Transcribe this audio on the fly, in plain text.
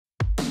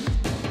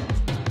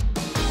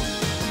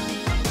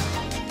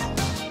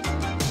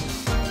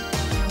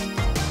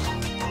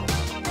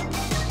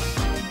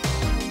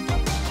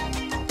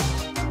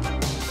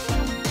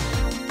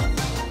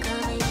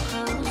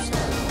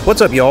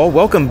What's up, y'all?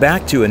 Welcome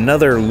back to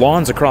another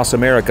Lawns Across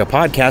America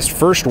podcast,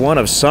 first one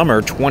of summer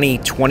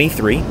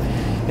 2023.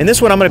 In this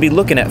one, I'm going to be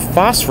looking at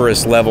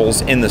phosphorus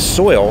levels in the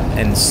soil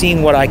and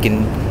seeing what I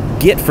can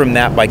get from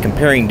that by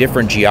comparing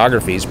different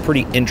geographies.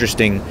 Pretty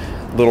interesting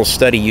little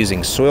study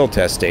using soil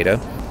test data.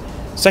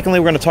 Secondly,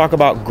 we're going to talk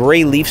about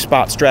gray leaf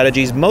spot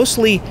strategies,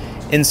 mostly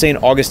in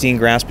St. Augustine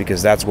grass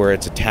because that's where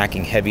it's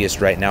attacking heaviest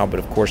right now. But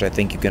of course, I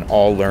think you can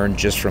all learn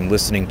just from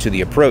listening to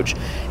the approach.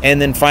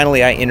 And then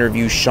finally, I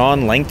interview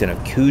Shawn Langton of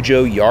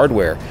Kujo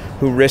Yardwear,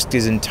 who risked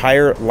his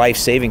entire life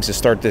savings to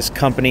start this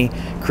company,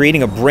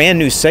 creating a brand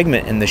new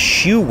segment in the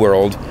shoe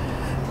world,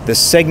 the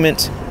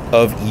segment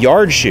of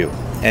yard shoe.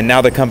 And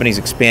now the company's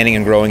expanding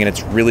and growing, and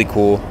it's really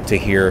cool to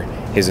hear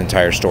his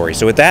entire story.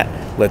 So with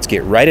that, let's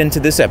get right into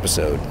this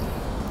episode.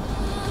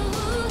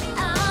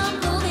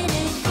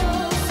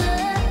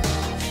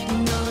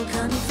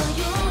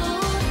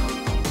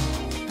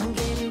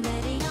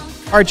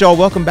 All right, y'all,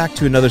 welcome back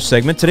to another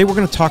segment. Today we're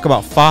going to talk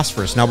about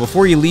phosphorus. Now,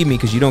 before you leave me,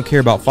 because you don't care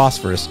about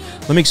phosphorus,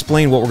 let me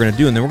explain what we're going to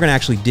do, and then we're going to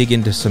actually dig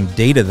into some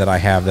data that I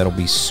have that'll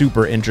be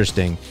super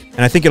interesting, and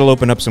I think it'll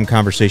open up some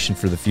conversation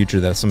for the future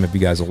that some of you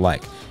guys will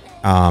like.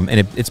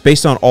 It's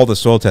based on all the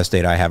soil test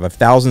data I have. I have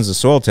thousands of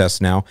soil tests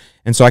now,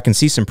 and so I can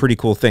see some pretty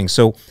cool things.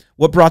 So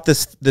what brought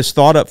this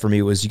thought up for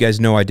me was, you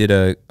guys know I did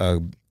a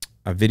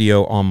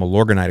video on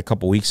Milorganite a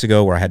couple weeks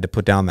ago where I had to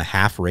put down the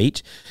half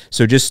rate.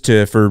 So just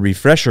for a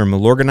refresher,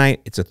 Milorganite,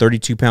 it's a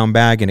 32-pound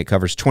bag and it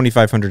covers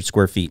 2,500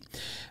 square feet.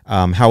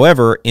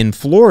 However, in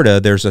Florida,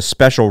 there's a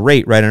special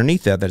rate right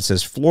underneath that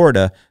says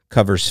Florida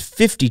covers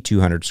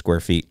 5,200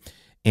 square feet.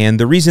 And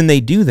the reason they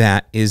do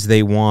that is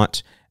they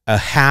want a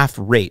half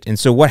rate. And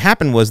so what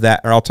happened was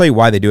that, or I'll tell you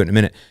why they do it in a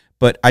minute,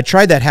 but I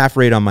tried that half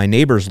rate on my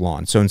neighbor's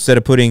lawn. So instead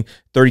of putting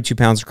 32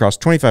 pounds across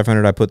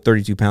 2,500, I put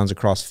 32 pounds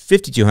across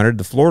 5,200,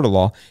 the Florida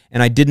law,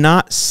 and I did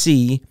not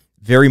see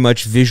very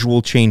much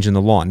visual change in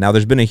the lawn. Now,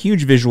 there's been a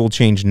huge visual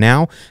change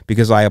now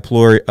because I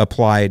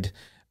applied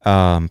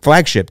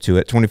flagship to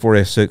it,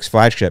 24/6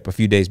 flagship, a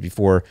few days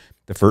before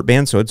the FERT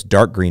ban, so it's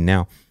dark green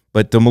now.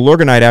 But the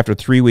Milorganite after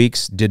 3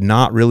 weeks did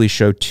not really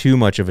show too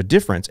much of a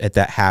difference at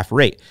that half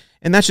rate.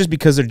 And that's just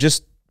because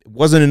it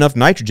wasn't enough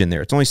nitrogen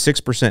there. It's only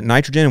 6%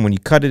 nitrogen, and when you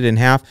cut it in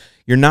half,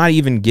 you're not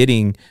even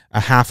getting a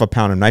half a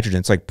pound of nitrogen.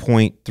 It's like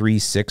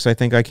 0.36, I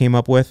think I came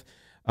up with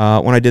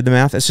when I did the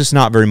math. It's just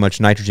not very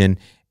much nitrogen,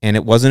 and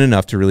it wasn't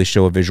enough to really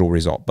show a visual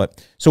result.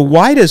 But so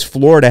why does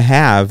Florida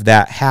have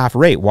that half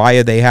rate? Why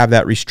do they have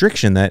that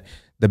restriction that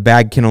the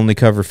bag can only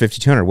cover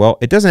 5,200? Well,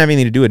 it doesn't have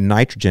anything to do with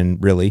nitrogen,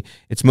 really.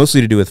 It's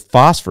mostly to do with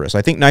phosphorus.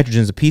 I think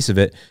nitrogen is a piece of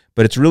it,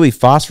 but it's really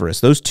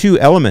phosphorus. Those two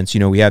elements,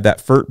 we have that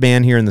FERT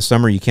ban here in the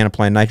summer. You can't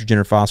apply nitrogen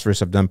or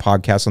phosphorus. I've done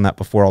podcasts on that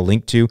before I'll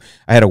link to.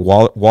 I had a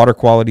water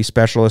quality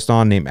specialist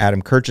on named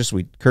Adam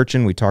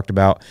Kirchen. We talked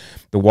about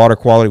the water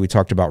quality. We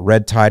talked about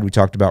red tide. We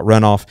talked about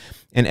runoff.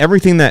 And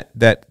everything that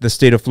the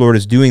state of Florida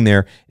is doing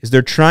there is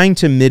they're trying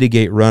to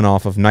mitigate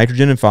runoff of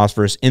nitrogen and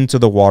phosphorus into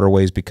the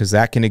waterways because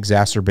that can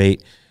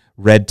exacerbate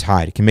red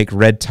tide. It can make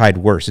red tide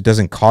worse. It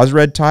doesn't cause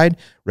red tide.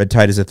 Red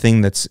tide is a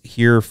thing that's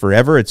here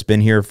forever. It's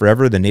been here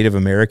forever. The Native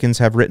Americans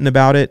have written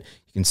about it.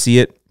 You can see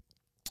it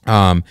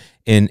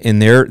in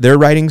their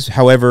writings.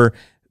 However,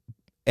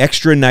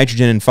 extra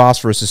nitrogen and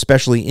phosphorus,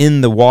 especially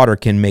in the water,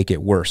 can make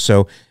it worse.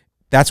 So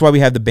that's why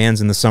we have the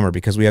bans in the summer,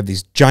 because we have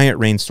these giant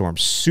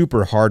rainstorms,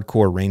 super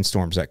hardcore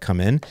rainstorms that come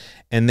in,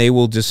 and they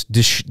will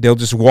they'll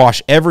just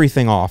wash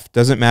everything off.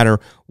 Doesn't matter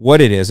what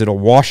it is, it'll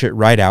wash it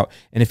right out.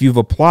 And if you've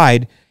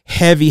applied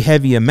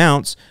heavy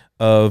amounts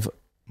of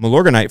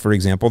Milorganite, for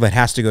example, that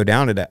has to go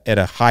down at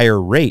a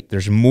higher rate,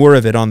 there's more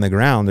of it on the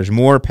ground, there's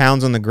more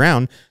pounds on the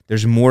ground,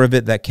 there's more of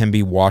it that can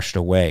be washed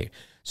away.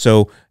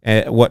 So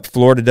what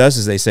Florida does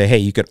is they say, hey,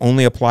 you could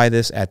only apply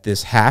this at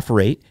this half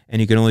rate,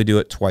 and you can only do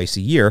it twice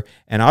a year.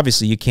 And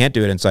obviously you can't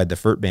do it inside the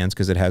FERT bans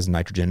because it has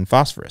nitrogen and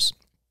phosphorus.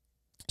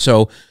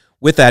 So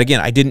with that,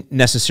 again, I didn't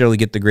necessarily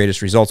get the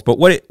greatest results, but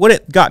what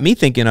it got me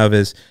thinking of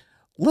is,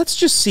 let's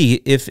just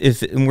see if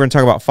and we're going to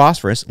talk about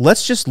phosphorus,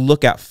 let's just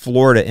look at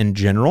Florida in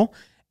general,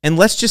 and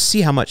let's just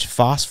see how much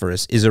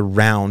phosphorus is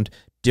around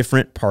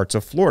different parts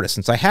of Florida.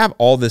 Since I have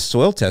all this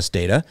soil test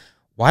data,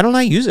 why don't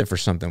I use it for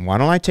something? Why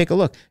don't I take a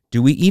look?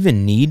 Do we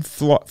even need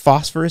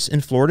phosphorus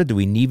in Florida? Do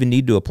we even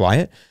need to apply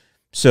it?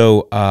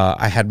 So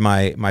I had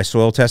my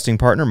soil testing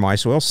partner,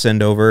 MySoil,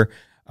 send over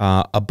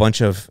a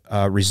bunch of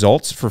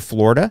results for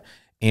Florida,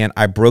 and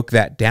I broke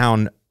that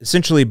down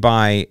essentially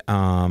by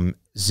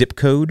zip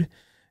code.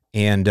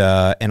 And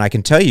I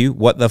can tell you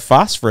what the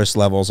phosphorus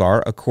levels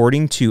are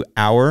according to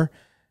our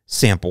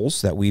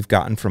samples that we've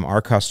gotten from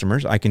our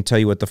customers. I can tell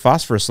you what the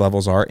phosphorus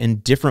levels are in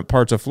different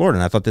parts of Florida,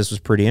 and I thought this was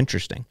pretty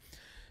interesting.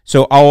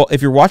 So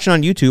if you're watching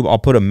on YouTube, I'll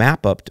put a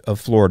map up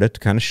of Florida to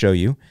kind of show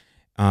you,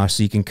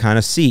 so you can kind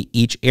of see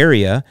each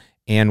area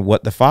and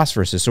what the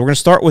phosphorus is. So we're going to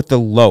start with the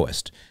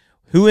lowest.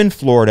 Who in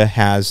Florida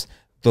has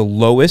the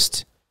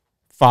lowest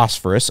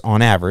phosphorus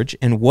on average,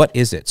 and what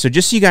is it? So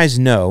just so you guys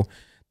know,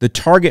 the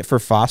target for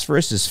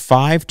phosphorus is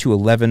 5 to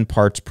 11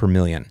 parts per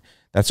million.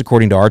 That's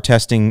according to our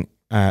testing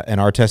and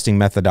our testing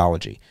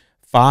methodology.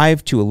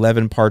 5 to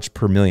 11 parts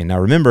per million. Now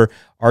remember,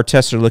 our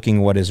tests are looking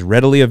at what is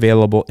readily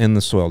available in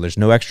the soil. There's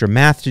no extra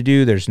math to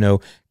do. There's no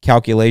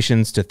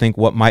calculations to think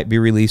what might be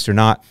released or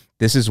not.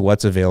 This is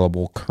what's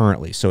available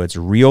currently. So it's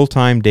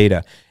real-time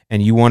data,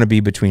 and you want to be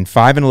between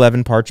 5 and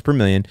 11 parts per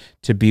million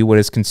to be what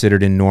is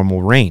considered in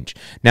normal range.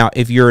 Now,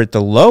 if you're at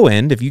the low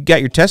end, if you got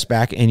your test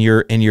back and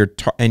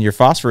your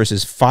phosphorus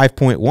is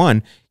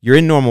 5.1, you're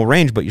in normal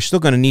range, but you're still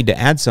going to need to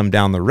add some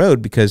down the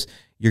road because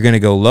you're going to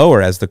go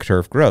lower as the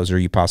turf grows, or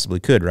you possibly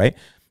could, right?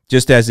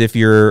 Just as if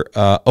you're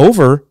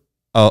over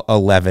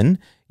 11,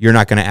 you're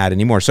not going to add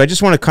any more. So I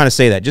just want to kind of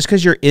say that just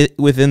because you're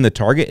within the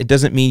target, it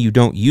doesn't mean you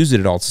don't use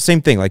it at all. It's the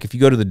same thing. Like if you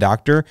go to the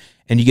doctor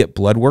and you get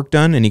blood work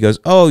done and he goes,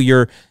 oh,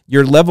 your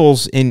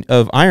levels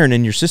of iron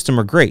in your system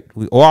are great.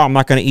 Oh, I'm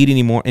not going to eat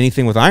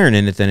anything with iron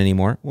in it then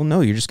anymore. Well,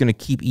 no, you're just going to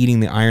keep eating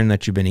the iron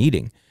that you've been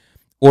eating.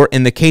 Or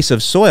in the case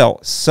of soil,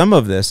 some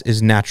of this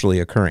is naturally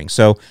occurring.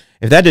 So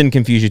if that didn't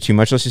confuse you too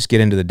much, let's just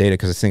get into the data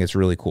because I think it's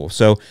really cool.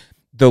 So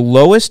the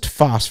lowest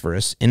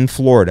phosphorus in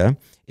Florida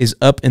is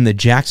up in the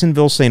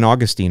Jacksonville-St.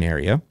 Augustine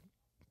area,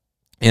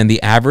 and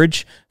the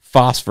average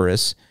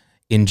phosphorus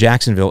in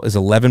Jacksonville is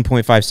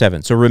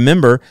 11.57. So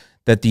remember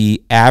that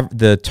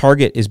the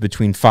target is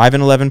between 5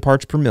 and 11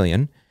 parts per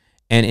million,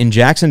 and in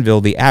Jacksonville,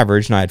 the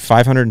average, and I had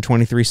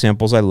 523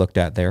 samples I looked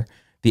at there,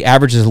 the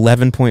average is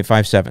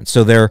 11.57.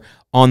 So they're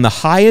on the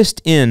highest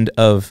end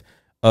of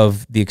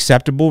the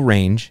acceptable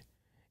range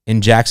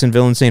in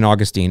Jacksonville and St.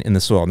 Augustine in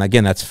the soil. And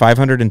again, that's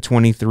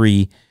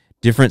 523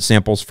 different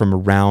samples from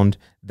around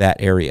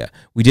that area.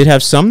 We did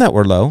have some that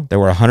were low. There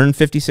were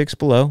 156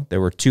 below.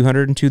 There were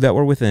 202 that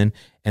were within,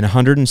 and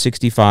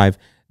 165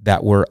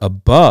 that were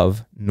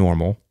above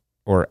normal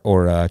or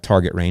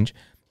target range.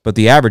 But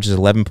the average is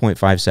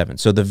 11.57.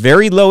 So the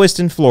very lowest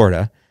in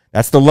Florida,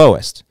 that's the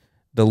lowest.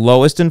 The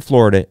lowest in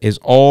Florida is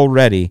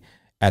already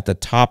at the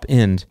top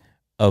end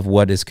of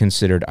what is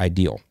considered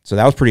ideal. So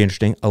that was pretty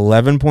interesting.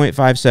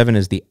 11.57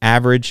 is the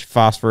average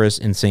phosphorus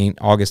in St.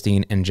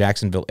 Augustine and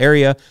Jacksonville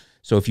area.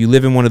 So if you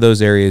live in one of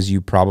those areas,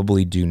 you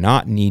probably do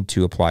not need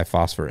to apply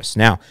phosphorus.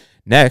 Now,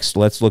 next,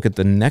 let's look at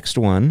the next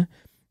one.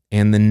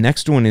 And the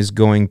next one is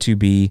going to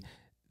be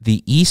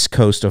the east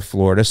coast of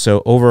Florida.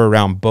 So over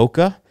around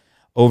Boca,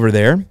 over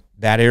there,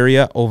 that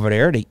area over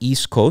there, the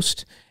east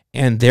coast.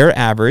 And their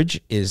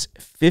average is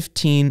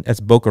 15, that's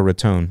Boca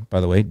Raton,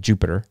 by the way,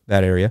 Jupiter,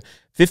 that area,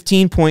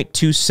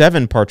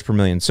 15.27 parts per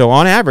million. So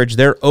on average,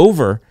 they're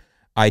over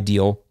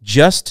ideal,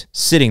 just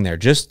sitting there.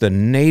 Just the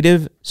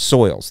native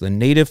soils, the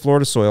native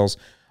Florida soils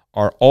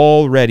are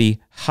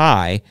already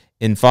high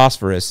in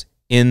phosphorus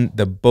in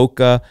the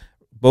Boca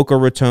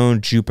Raton,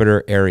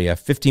 Jupiter area,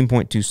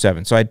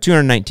 15.27. So I had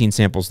 219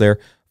 samples there.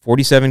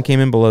 47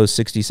 came in below,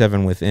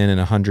 67 within, and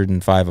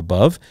 105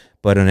 above,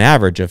 but an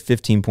average of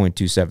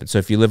 15.27. So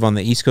if you live on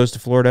the east coast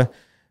of Florida,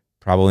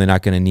 probably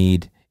not going to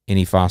need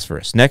any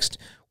phosphorus. Next,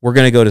 we're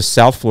going to go to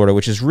South Florida,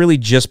 which is really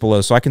just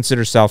below. So I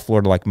consider South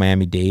Florida like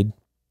Miami-Dade,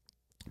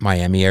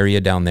 Miami area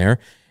down there.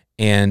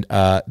 And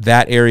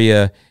that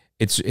area,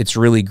 it's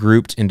really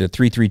grouped into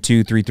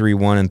 332,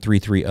 331, and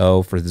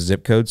 330 for the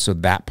zip code. So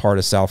that part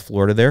of South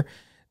Florida there.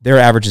 Their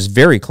average is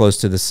very close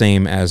to the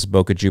same as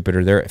Boca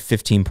Jupiter. They're at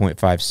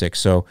 15.56.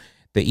 So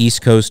the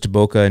East Coast,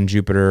 Boca and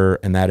Jupiter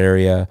in that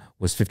area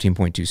was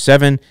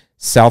 15.27.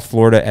 South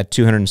Florida at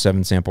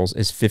 207 samples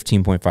is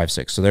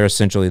 15.56. So they're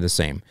essentially the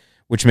same,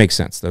 which makes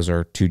sense. Those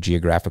are two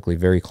geographically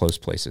very close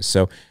places.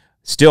 So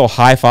still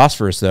high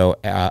phosphorus, though,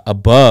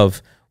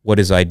 above what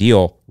is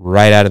ideal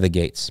right out of the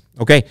gates.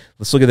 Okay,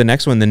 let's look at the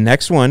next one. The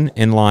next one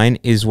in line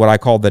is what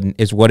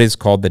is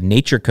called the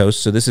Nature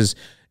Coast. So this is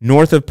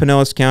north of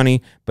Pinellas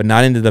County, but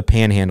not into the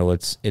Panhandle.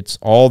 It's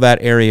all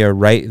that area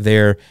right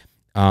there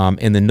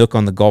in the nook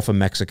on the Gulf of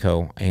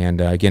Mexico. And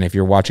again, if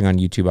you're watching on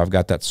YouTube, I've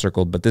got that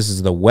circled. But this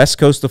is the west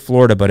coast of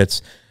Florida, but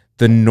it's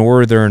the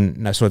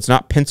northern. So it's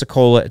not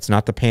Pensacola. It's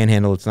not the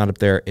Panhandle. It's not up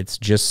there. It's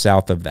just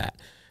south of that.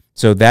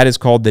 So that is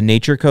called the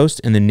Nature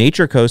Coast, and the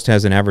Nature Coast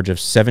has an average of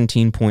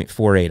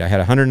 17.48. I had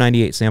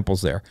 198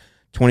 samples there,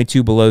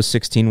 22 below,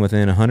 16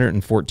 within,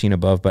 114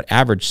 above, but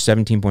average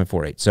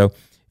 17.48. So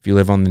if you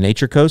live on the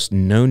Nature Coast,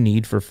 no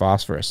need for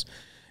phosphorus.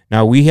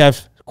 Now, we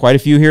have quite a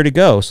few here to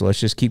go, so let's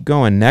just keep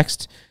going.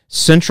 Next,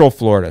 Central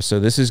Florida. So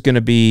this is going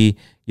to be,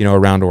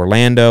 around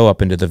Orlando,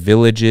 up into the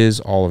Villages,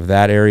 all of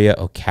that area,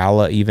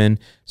 Ocala even.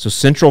 So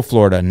Central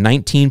Florida,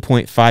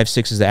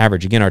 19.56 is the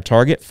average. Again, our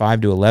target, 5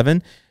 to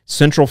 11.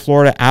 Central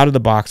Florida, out of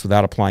the box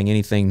without applying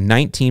anything,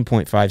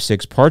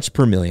 19.56 parts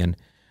per million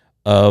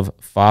of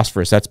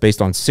phosphorus. That's based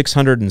on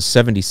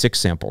 676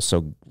 samples,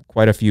 so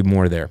quite a few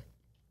more there.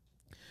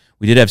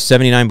 We did have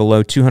 79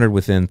 below, 200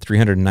 within,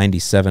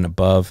 397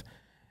 above,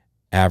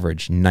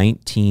 average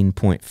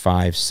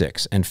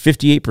 19.56. And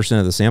 58%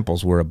 of the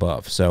samples were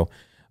above, so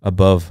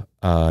above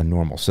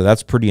normal. So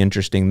that's pretty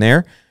interesting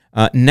there.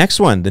 The next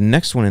one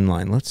in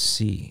line. Let's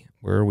see.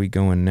 Where are we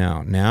going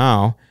now?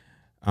 Now,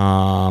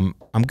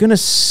 I'm going to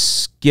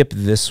skip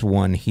this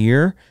one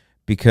here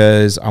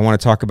because I want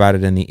to talk about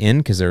it in the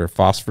end because there are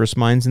phosphorus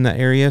mines in that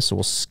area. So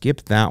we'll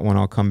skip that one.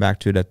 I'll come back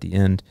to it at the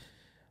end.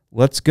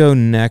 Let's go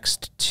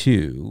next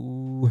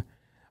to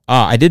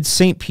I did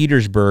St.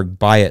 Petersburg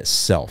by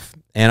itself.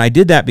 And I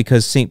did that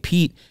because St.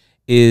 Pete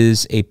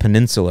is a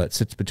peninsula. It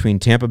sits between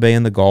Tampa Bay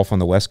and the Gulf on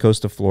the west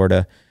coast of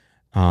Florida.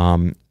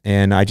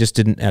 And I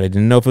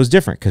didn't know if it was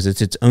different because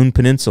it's its own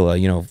peninsula.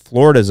 You know,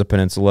 Florida is a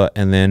peninsula,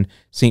 and then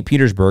St.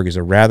 Petersburg is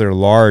a rather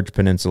large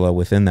peninsula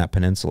within that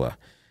peninsula.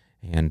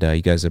 And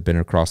you guys have been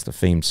across the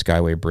famed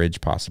Skyway Bridge,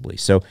 possibly.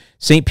 So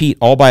St. Pete,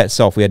 all by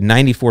itself, we had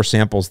 94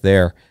 samples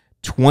there,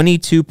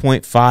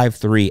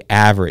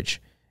 22.53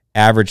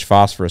 average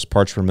phosphorus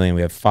parts per million.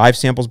 We have 5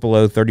 samples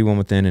below, 31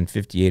 within, and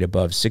 58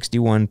 above.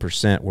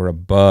 61% were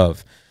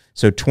above.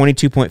 So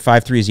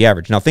 22.53 is the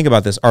average. Now think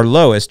about this. Our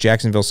lowest,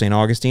 Jacksonville, St.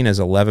 Augustine, is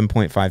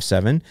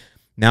 11.57.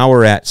 Now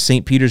we're at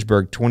St.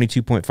 Petersburg,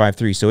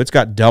 22.53. So it's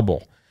got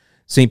double.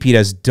 St. Pete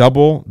has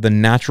double the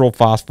natural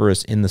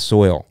phosphorus in the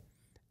soil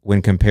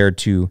when compared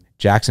to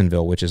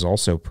Jacksonville, which is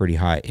also pretty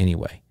high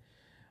anyway.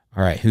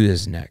 All right, who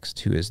is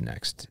next?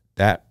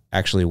 That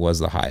actually was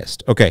the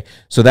highest. Okay,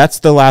 so that's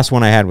the last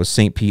one I had was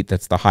St. Pete.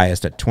 That's the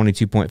highest at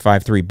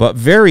 22.53, but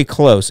very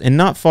close and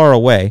not far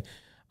away.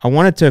 I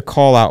wanted to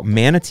call out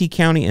Manatee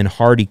County and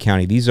Hardee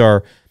County. These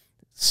are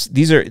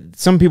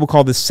some people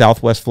call this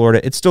Southwest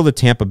Florida. It's still the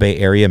Tampa Bay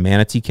area.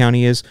 Manatee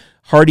County is.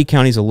 Hardee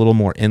County is a little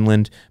more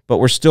inland, but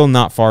we're still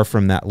not far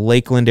from that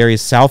Lakeland area,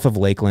 south of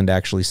Lakeland,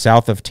 actually,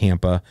 south of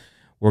Tampa.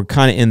 We're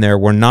kind of in there.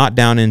 We're not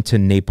down into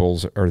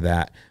Naples or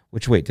that.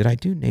 Which, wait, did I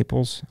do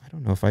Naples? I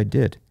don't know if I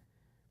did.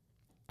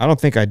 I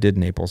don't think I did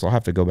Naples. I'll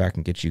have to go back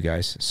and get you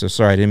guys. So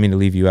sorry, I didn't mean to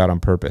leave you out on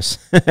purpose.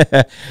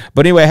 But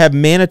anyway, I have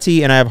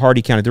Manatee and I have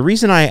Hardee County. The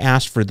reason I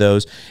asked for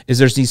those is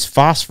there's these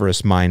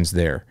phosphorus mines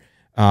there.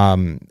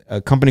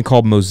 A company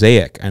called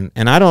Mosaic. And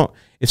I don't,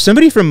 if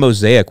somebody from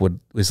Mosaic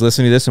is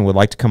listening to this and would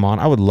like to come on,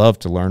 I would love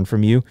to learn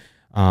from you.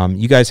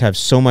 You guys have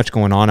so much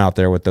going on out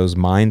there with those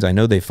mines. I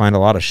know they find a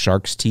lot of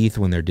shark's teeth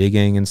when they're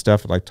digging and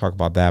stuff. I'd like to talk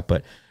about that.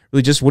 But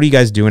really just what are you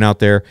guys doing out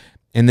there?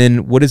 And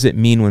then what does it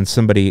mean when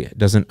somebody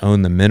doesn't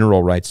own the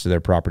mineral rights to their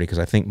property? Because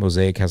I think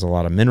Mosaic has a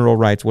lot of mineral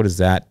rights. What does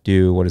that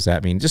do? What does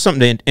that mean? Just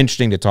something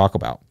interesting to talk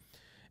about.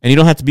 And you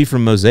don't have to be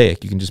from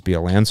Mosaic. You can just be a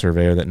land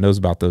surveyor that knows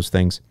about those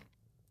things.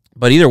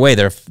 But either way,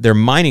 they're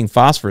mining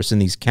phosphorus in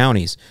these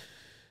counties.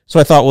 So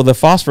I thought, well, the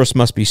phosphorus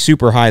must be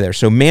super high there.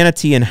 So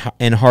Manatee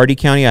and Hardee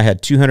County, I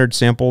had 200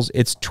 samples.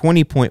 It's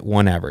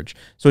 20.1 average.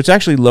 So it's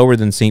actually lower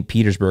than St.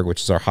 Petersburg,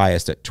 which is our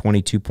highest at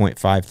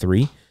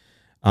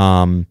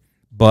 22.53.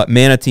 But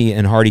Manatee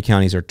and Hardee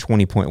counties are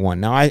 20.1.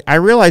 Now, I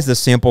realize the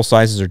sample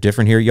sizes are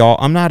different here, y'all.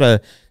 I'm not a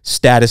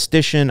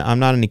statistician. I'm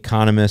not an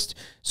economist.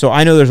 So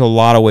I know there's a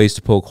lot of ways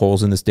to poke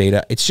holes in this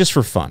data. It's just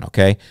for fun,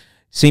 okay?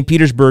 St.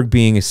 Petersburg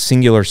being a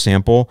singular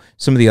sample,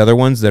 some of the other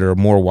ones that are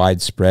more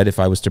widespread, if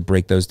I was to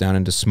break those down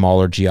into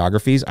smaller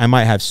geographies, I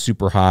might have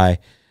super high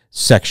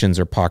sections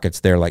or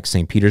pockets there like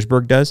St.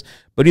 Petersburg does.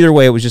 But either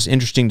way, it was just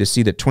interesting to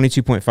see that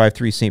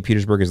 22.53 St.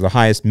 Petersburg is the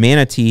highest.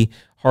 Manatee,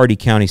 Hardee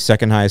County,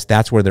 second highest.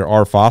 That's where there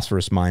are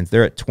phosphorus mines.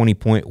 They're at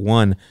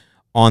 20.1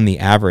 on the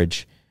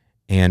average,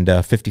 and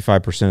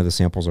 55% of the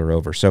samples are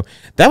over. So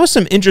that was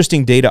some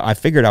interesting data I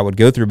figured I would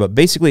go through, but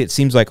basically it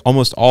seems like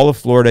almost all of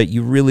Florida,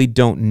 you really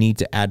don't need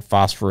to add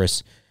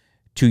phosphorus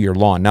to your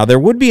lawn. Now, there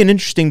would be an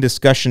interesting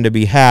discussion to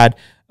be had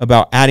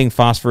about adding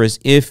phosphorus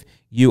if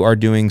you are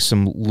doing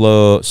some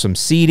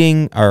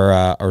seeding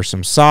or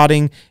some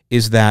sodding.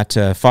 Is that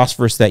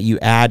phosphorus that you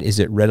add, is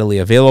it readily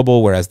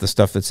available? Whereas the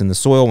stuff that's in the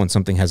soil, when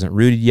something hasn't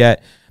rooted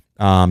yet,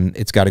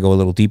 it's got to go a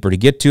little deeper to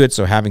get to it.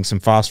 So having some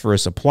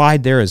phosphorus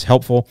applied there is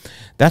helpful.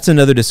 That's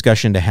another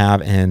discussion to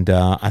have, and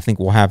I think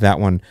we'll have that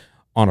one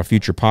on a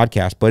future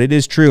podcast. But it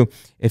is true,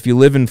 if you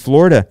live in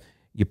Florida,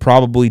 you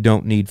probably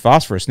don't need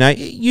phosphorus. Now,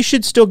 you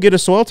should still get a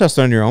soil test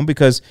on your own,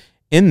 because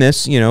in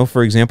this,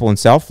 for example, in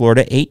South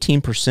Florida,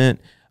 18%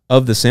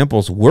 of the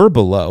samples were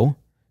below,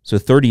 so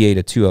 38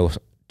 at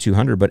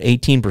 200, but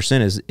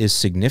 18% is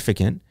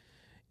significant.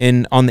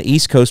 And on the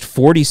East Coast,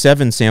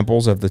 47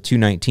 samples of the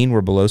 219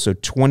 were below, so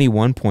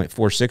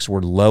 21.46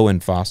 were low in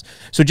phos.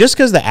 So just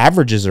because the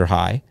averages are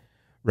high,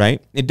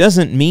 right, it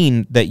doesn't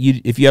mean that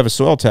if you have a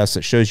soil test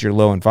that shows you're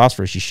low in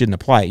phosphorus, you shouldn't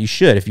apply it. You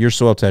should if your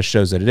soil test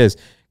shows that it is,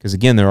 because,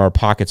 again, there are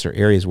pockets or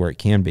areas where it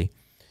can be.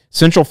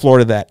 Central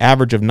Florida, that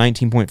average of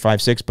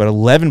 19.56, but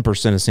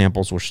 11% of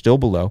samples were still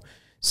below.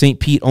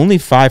 St. Pete, only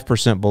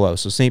 5% below.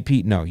 So St.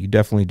 Pete, no, you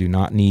definitely do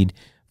not need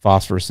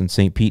phosphorus in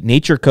St. Pete.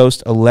 Nature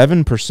Coast,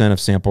 11% of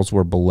samples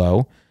were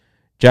below.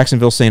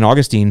 Jacksonville, St.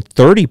 Augustine,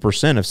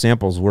 30% of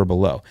samples were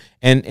below.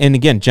 And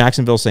again,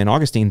 Jacksonville, St.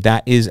 Augustine,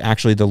 that is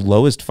actually the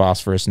lowest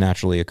phosphorus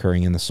naturally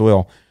occurring in the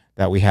soil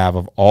that we have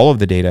of all of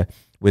the data,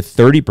 with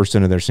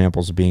 30% of their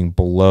samples being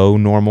below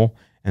normal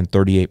and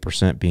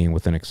 38% being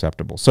within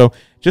acceptable. So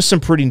just some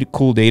pretty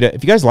cool data.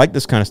 If you guys like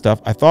this kind of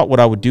stuff, I thought what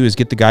I would do is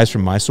get the guys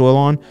from My Soil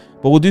on,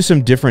 but we'll do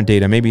some different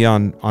data, maybe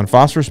on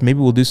phosphorus. Maybe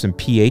we'll do some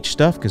pH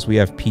stuff, because we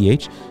have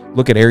pH.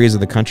 Look at areas of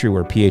the country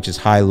where pH is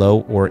high,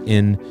 low, or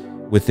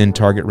within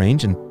target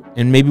range,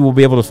 and maybe we'll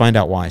be able to find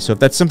out why. So if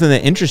that's something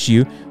that interests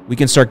you, we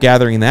can start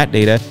gathering that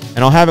data, and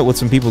I'll have it with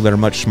some people that are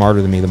much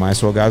smarter than me, the My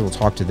Soil guys. We'll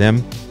talk to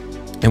them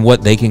and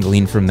what they can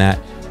glean from that,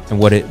 and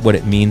what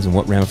it means and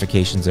what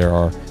ramifications there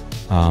are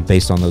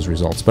based on those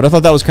results. But I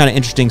thought that was kind of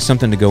interesting,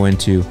 something to go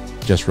into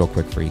just real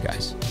quick for you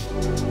guys.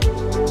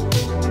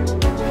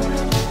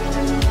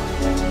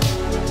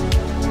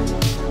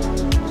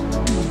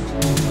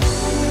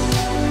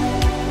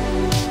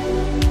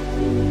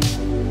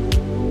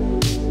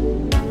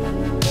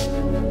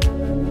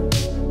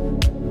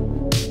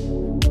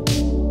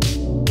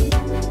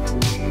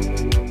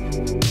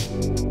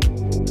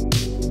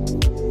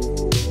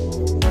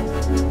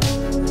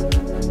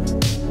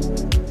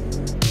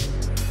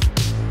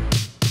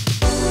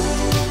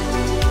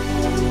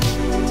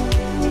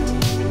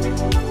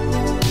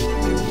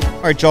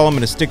 All right, y'all, I'm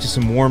going to stick to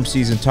some warm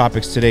season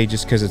topics today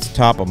just because it's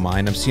top of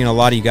mind. I'm seeing a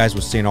lot of you guys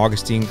with St.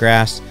 Augustine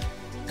grass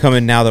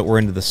coming now that we're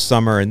into the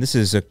summer, and this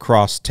is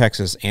across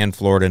Texas and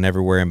Florida and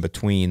everywhere in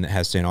between that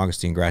has St.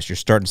 Augustine grass. You're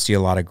starting to see a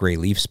lot of gray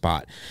leaf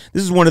spot.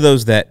 This is one of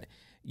those that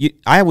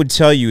I would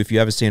tell you, if you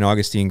have a St.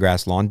 Augustine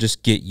grass lawn,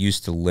 just get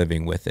used to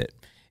living with it.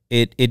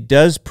 It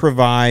does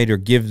provide or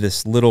give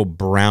this little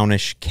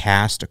brownish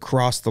cast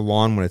across the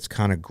lawn when it's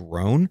kind of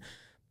grown.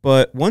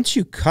 But once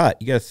you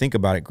cut, you got to think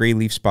about it. Gray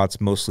leaf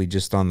spots mostly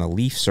just on the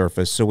leaf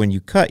surface. So when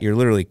you cut, you're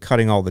literally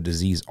cutting all the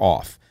disease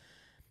off.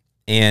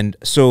 And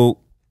so,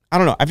 I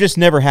don't know. I've just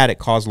never had it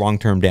cause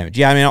long-term damage.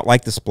 Yeah, I mean, I don't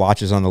like the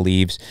splotches on the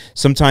leaves.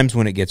 Sometimes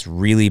when it gets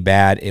really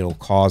bad, it'll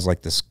cause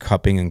like this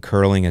cupping and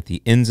curling at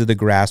the ends of the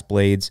grass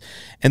blades.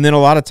 And then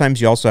a lot of times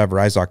you also have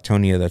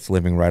Rhizoctonia that's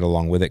living right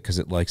along with it because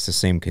it likes the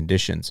same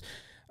conditions.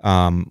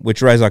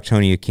 Which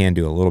Rhizoctonia can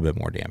do a little bit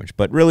more damage.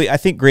 But really, I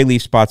think gray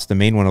leaf spot's the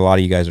main one a lot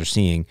of you guys are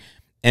seeing.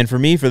 And for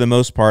me, for the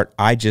most part,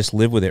 I just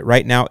live with it.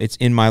 Right now, it's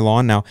in my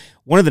lawn. Now,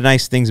 one of the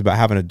nice things about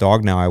having a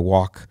dog now, I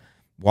walk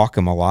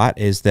him a lot,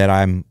 is that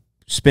I'm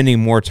spending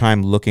more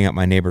time looking at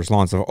my neighbor's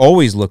lawns. I've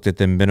always looked at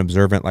them, been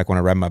observant, like when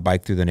I ride my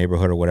bike through the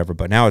neighborhood or whatever,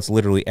 but now it's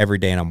literally every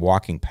day and I'm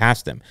walking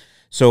past them.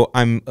 So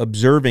I'm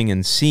observing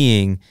and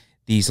seeing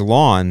these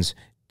lawns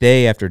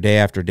day after day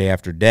after day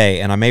after day,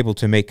 and I'm able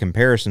to make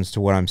comparisons to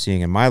what I'm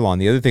seeing in my lawn.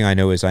 The other thing I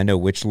know is I know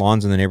which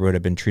lawns in the neighborhood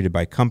have been treated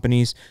by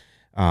companies,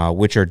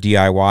 which are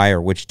DIY or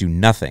which do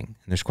nothing.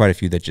 And there's quite a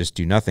few that just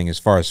do nothing as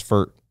far as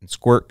FERT and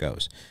squirt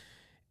goes.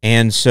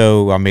 And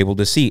so I'm able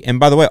to see. And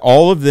by the way,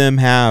 all of them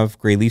have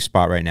gray leaf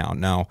spot right now.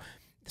 Now,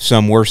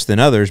 some worse than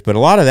others, but a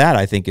lot of that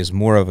I think is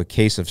more of a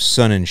case of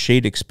sun and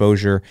shade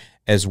exposure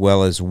as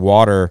well as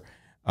water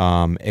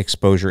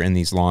exposure in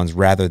these lawns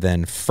rather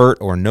than FERT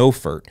or no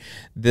FERT.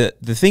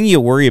 The thing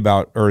you worry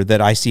about, or that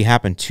I see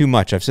happen too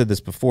much, I've said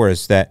this before,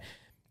 is that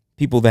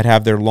people that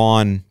have their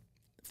lawn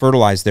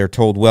fertilized, they're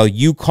told, well,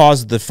 you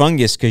caused the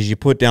fungus because you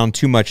put down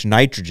too much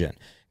nitrogen,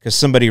 because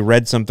somebody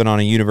read something on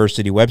a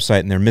university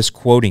website and they're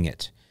misquoting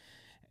it.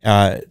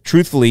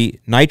 Truthfully,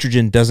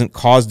 nitrogen doesn't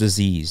cause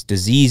disease.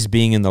 Disease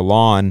being in the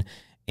lawn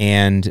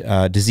and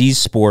disease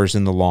spores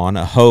in the lawn,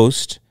 a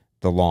host,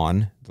 the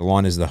lawn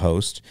is the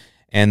host,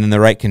 and then the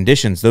right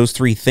conditions, those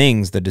three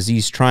things, the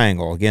disease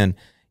triangle. Again,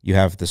 you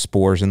have the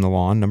spores in the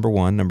lawn, number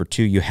one. Number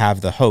two, you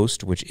have the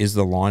host, which is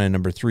the lawn. And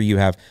number three, you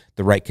have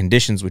the right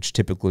conditions, which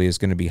typically is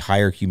going to be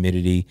higher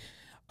humidity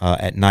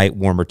at night,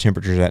 warmer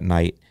temperatures at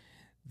night.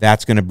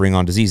 That's going to bring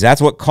on disease.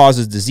 That's what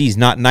causes disease,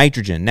 not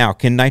nitrogen. Now,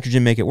 can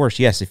nitrogen make it worse?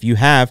 Yes. If you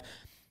have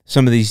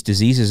some of these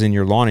diseases in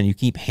your lawn and you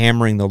keep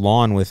hammering the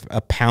lawn with a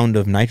pound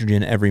of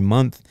nitrogen every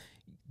month,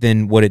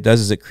 then what it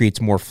does is it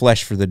creates more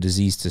flesh for the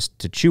disease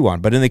to chew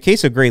on. But in the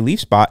case of gray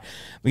leaf spot,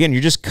 again,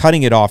 you're just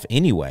cutting it off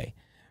anyway.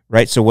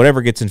 Right, so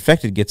whatever gets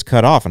infected gets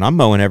cut off, and I'm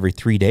mowing every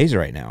 3 days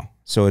right now.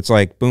 So it's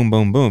like boom,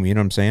 boom, boom, you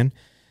know what I'm saying?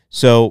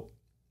 So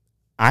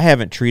I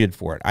haven't treated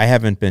for it. I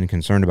haven't been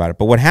concerned about it.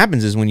 But what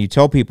happens is when you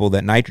tell people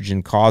that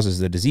nitrogen causes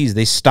the disease,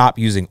 they stop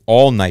using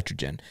all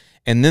nitrogen,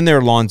 and then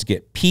their lawns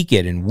get peaked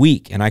and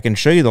weak. And I can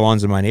show you the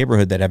lawns in my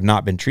neighborhood that have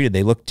not been treated.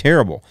 They look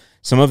terrible.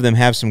 Some of them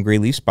have some gray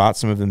leaf spots,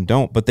 some of them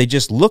don't, but they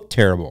just look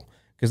terrible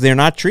because they're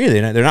not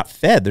treated. They're not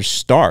fed. They're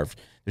starved.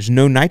 There's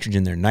no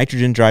nitrogen there.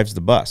 Nitrogen drives the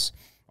bus.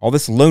 All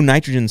this low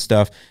nitrogen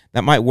stuff,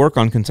 that might work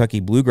on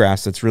Kentucky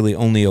bluegrass that's really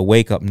only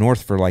awake up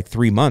north for like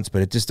 3 months,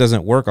 but it just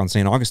doesn't work on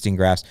St. Augustine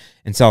grass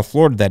in South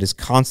Florida that is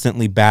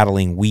constantly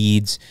battling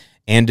weeds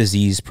and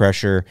disease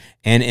pressure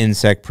and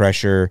insect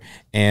pressure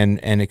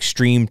and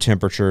extreme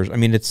temperatures. I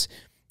mean, it's,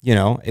 you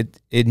know,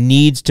 it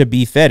needs to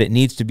be fed. It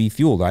needs to be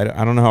fueled. I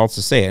don't know how else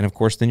to say it. And, of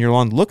course, then your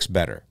lawn looks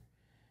better.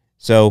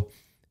 So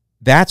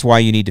that's why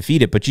you need to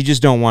feed it, but you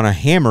just don't want to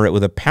hammer it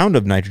with a pound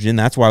of nitrogen.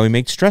 That's why we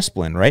make stress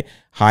blend, right?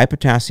 High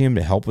potassium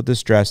to help with the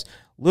stress, a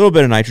little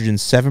bit of nitrogen,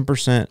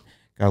 7%,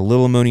 got a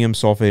little ammonium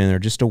sulfate in there,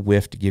 just a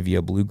whiff to give you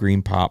a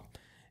blue-green pop,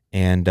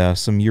 and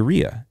some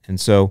urea. And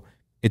so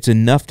it's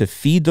enough to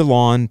feed the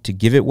lawn, to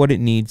give it what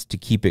it needs to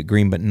keep it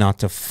green, but not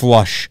to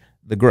flush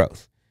the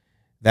growth.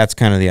 That's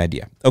kind of the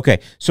idea. Okay,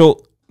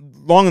 so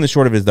long and the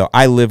short of it is, though,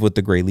 I live with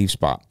the gray leaf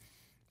spot.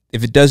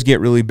 If it does get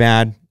really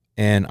bad,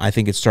 and I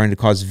think it's starting to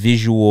cause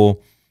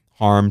visual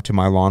harm to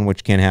my lawn,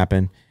 which can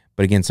happen,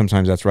 but again,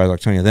 sometimes that's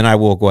Rhizoctonia, then I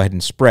will go ahead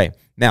and spray.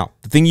 Now,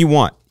 the thing you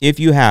want, if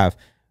you have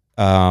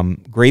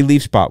gray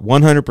leaf spot,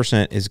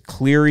 100% is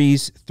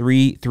Cleary's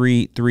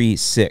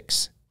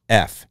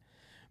 3336F.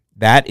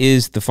 That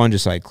is the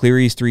fungicide,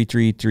 Cleary's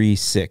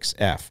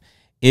 3336F.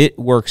 it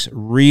works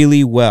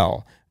really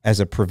well as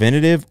a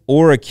preventative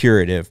or a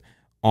curative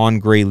on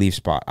gray leaf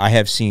spot. I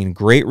have seen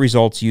great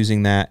results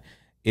using that.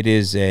 It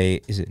is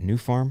it New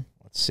Farm?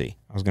 Let's see.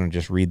 I was going to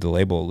just read the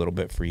label a little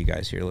bit for you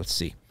guys here. Let's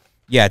see.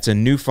 Yeah, it's a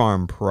New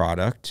Farm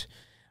product.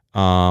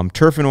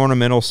 Turf and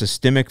ornamental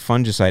systemic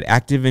fungicide,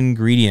 active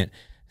ingredient,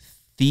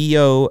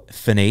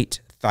 thiophonate,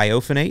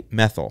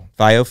 methyl,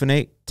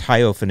 thiophonate,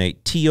 theophanate,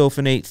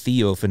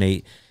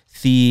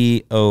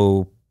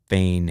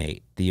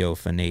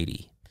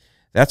 theophanate.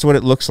 That's what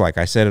it looks like.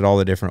 I said it all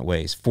the different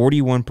ways.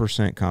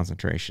 41%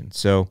 concentration.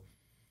 So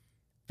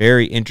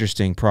very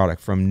interesting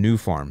product from New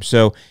Farm.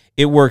 So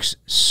it works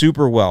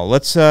super well.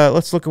 Let's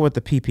look at what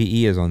the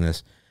PPE is on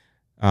this.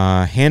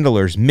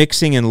 Handlers,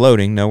 mixing and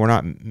loading. No, we're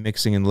not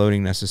mixing and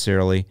loading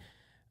necessarily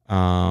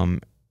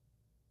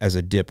as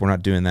a dip. We're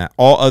not doing that.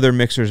 All other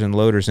mixers and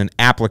loaders and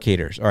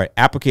applicators. All right,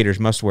 applicators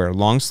must wear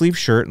long sleeve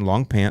shirt and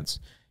long pants,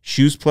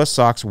 shoes plus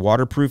socks,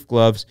 waterproof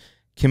gloves,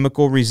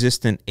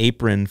 chemical-resistant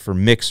apron for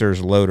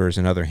mixers, loaders,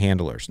 and other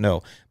handlers.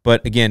 No,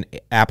 but again,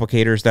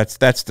 applicators,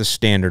 that's the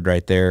standard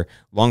right there.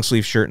 Long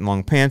sleeve shirt and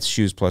long pants,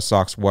 shoes plus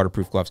socks,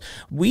 waterproof gloves.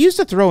 We used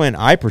to throw in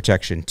eye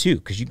protection too,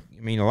 because a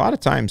lot of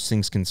times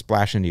things can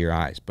splash into your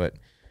eyes, but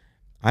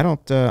I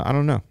don't know.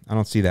 I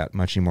don't see that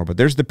much anymore. But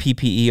there's the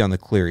PPE on the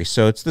Cleary,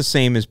 so it's the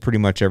same as pretty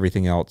much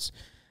everything else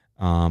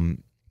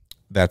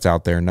that's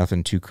out there.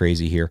 Nothing too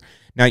crazy here.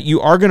 Now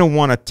you are going to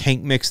want to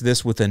tank mix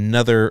this with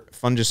another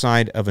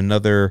fungicide of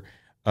another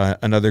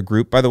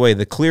group. By the way,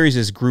 the Cleary's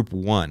is group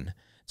 1.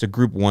 It's a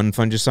group 1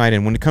 fungicide,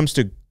 and when it comes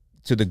to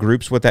the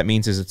groups, what that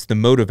means is it's the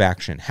mode of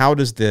action. How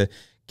does the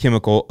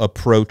chemical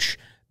approach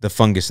the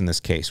fungus in this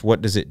case?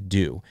 What does it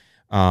do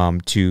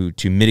to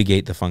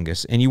mitigate the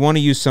fungus? And you want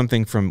to use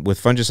something with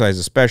fungicides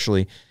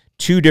especially,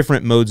 2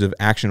 different modes of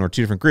action or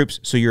 2 different groups,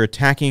 so you're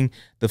attacking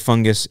the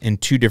fungus in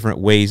 2 different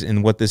ways,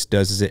 and what this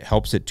does is it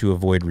helps it to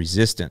avoid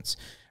resistance.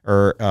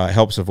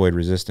 Helps avoid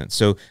resistance.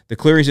 So the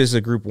Cleary's is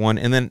a group 1,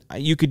 and then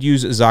you could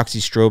use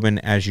azoxystrobin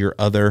as your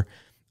other.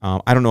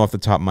 I don't know off the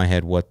top of my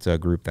head what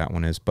group that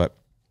one is, but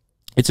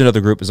it's another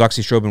group.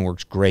 Azoxystrobin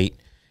works great,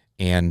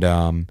 and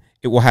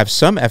it will have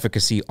some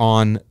efficacy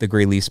on the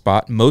gray leaf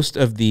spot. Most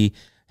of the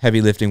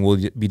heavy lifting will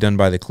be done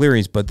by the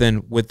Cleary's, but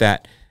then with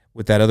that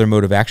other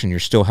mode of action, you're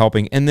still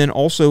helping. And then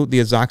also the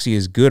azoxy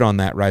is good on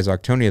that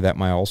rhizoctonia. That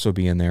might also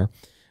be in there.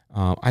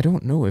 I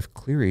don't know if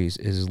Cleary's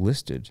is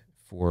listed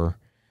for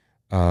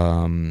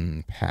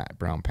brown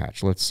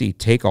patch. Let's see.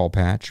 Take all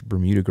patch,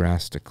 Bermuda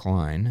grass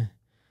decline,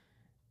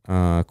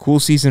 cool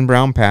season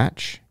brown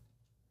patch,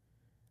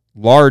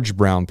 large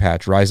brown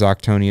patch,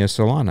 Rhizoctonia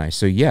solani.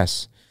 So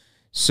yes.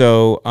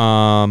 So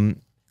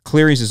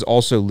Cleary's is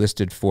also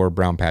listed for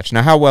brown patch.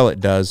 Now how well it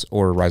does,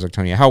 or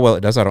Rhizoctonia, how well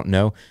it does, I don't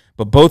know,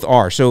 but both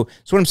are. So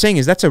what I'm saying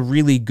is that's a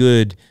really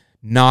good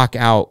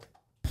knockout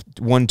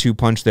 1-2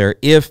 punch there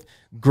if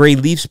gray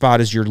leaf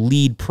spot is your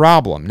lead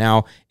problem.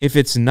 Now if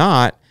it's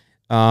not,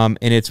 and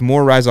it's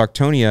more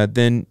Rhizoctonia,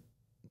 then,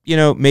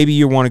 maybe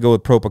you want to go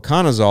with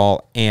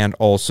propiconazole and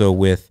also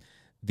with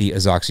the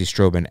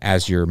azoxystrobin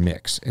as your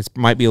mix. It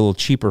might be a little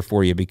cheaper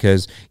for you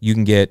because you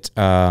can get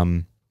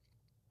both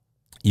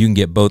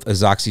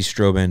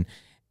azoxystrobin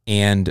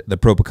and the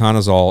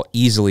propiconazole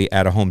easily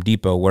at a Home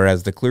Depot,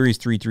 whereas the Cleary's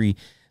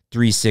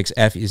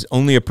 3336F is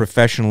only a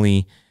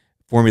professionally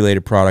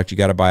formulated product. You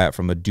got to buy it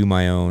from a Do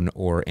My Own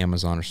or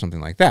Amazon or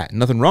something like that.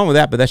 Nothing wrong with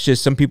that, but that's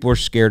just some people are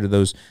scared of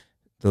those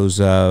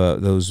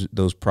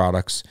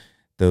products,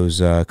 those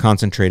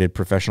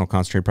professional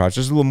concentrated products.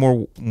 There's a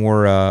little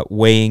more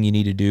weighing you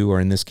need to do, or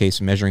in this case,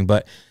 measuring.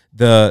 But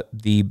the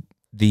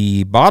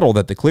bottle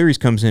that the Cleary's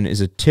comes in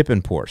is a tip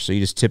and pour. So you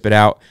just tip it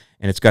out,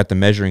 and it's got the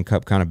measuring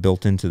cup kind of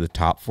built into the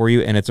top for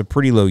you, and it's a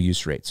pretty low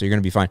use rate. So you're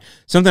going to be fine.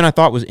 Something I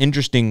thought was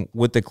interesting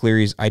with the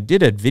Cleary's, I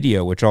did a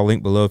video, which I'll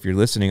link below if you're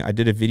listening. I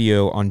did a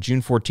video on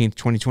June 14th,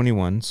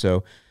 2021, so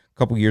a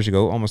couple years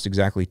ago, almost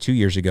exactly 2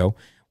 years ago,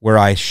 where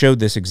I showed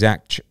this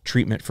exact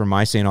treatment for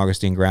my St.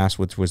 Augustine grass,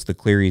 which was the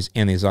Cleary's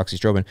and the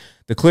azoxystrobin.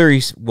 The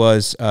Cleary's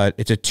was,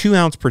 it's a 2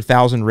 ounce per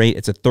 1,000 rate.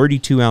 It's a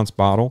 32 ounce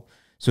bottle,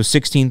 so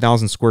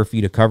 16,000 square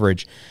feet of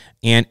coverage.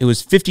 And it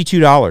was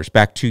 $52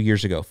 back 2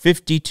 years ago.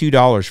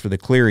 $52 for the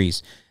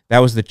Cleary's. That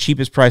was the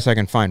cheapest price I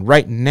can find.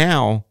 Right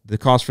now, the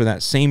cost for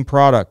that same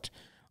product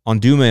on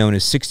Do My Own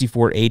is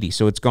 $64.80.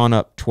 So it's gone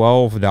up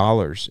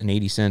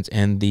 $12.80.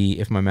 And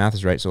if my math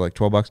is right, so like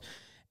 $12.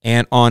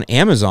 And on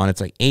Amazon,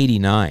 it's like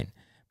 $89.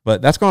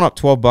 But that's gone up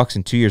 $12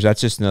 in 2 years. That's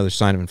just another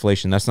sign of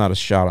inflation. That's not a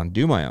shot on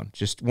Do My Own.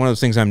 Just one of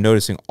those things I'm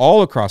noticing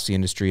all across the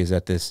industry is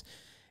that this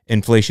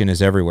inflation is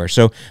everywhere.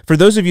 So for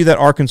those of you that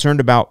are concerned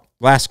about,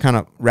 last kind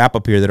of wrap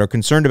up here, that are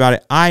concerned about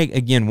it, I,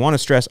 again, want to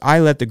stress, I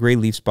let the gray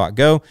leaf spot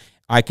go.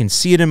 I can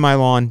see it in my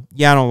lawn.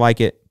 Yeah, I don't like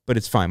it, but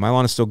it's fine. My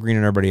lawn is still greener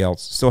than everybody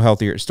else. It's still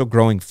healthier. It's still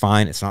growing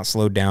fine. It's not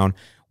slowed down.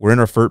 We're in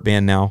our FERT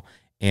band now,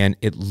 and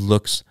it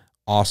looks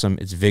awesome.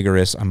 It's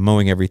vigorous. I'm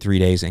mowing every 3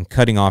 days and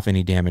cutting off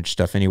any damaged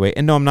stuff anyway.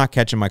 And no, I'm not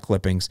catching my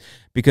clippings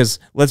because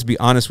let's be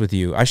honest with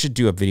you. I should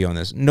do a video on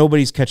this.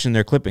 Nobody's catching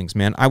their clippings,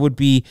 man. I would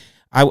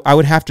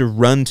have to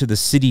run to the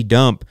city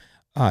dump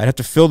I'd have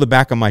to fill the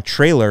back of my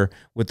trailer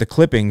with the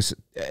clippings,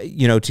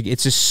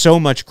 it's just so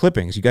much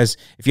clippings. You guys,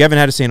 if you haven't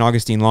had a St.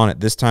 Augustine lawn at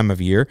this time of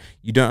year,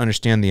 you don't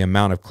understand the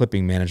amount of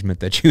clipping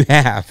management that you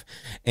have.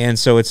 And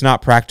so it's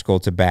not practical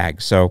to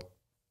bag. So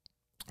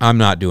I'm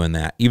not doing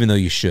that, even though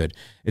you should.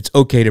 It's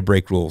okay to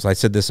break rules. I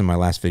said this in my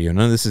last video.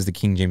 None of this is the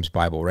King James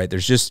Bible, right?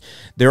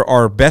 There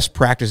are best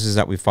practices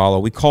that we follow.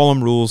 We call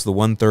them rules, the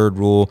 1/3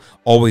 rule,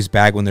 always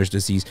bag when there's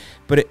disease.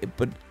 But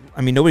I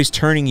mean, nobody's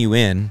turning you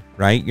in,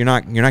 right? You're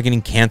not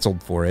getting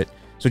canceled for it.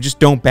 So just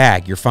don't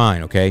bag. You're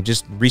fine, okay?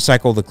 Just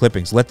recycle the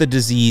clippings. Let the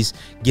disease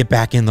get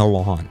back in the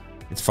lawn.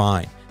 It's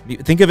fine.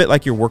 Think of it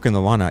like you're working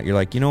the lawn out. You're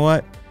like, you know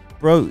what,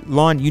 bro,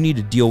 lawn, you need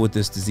to deal with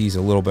this disease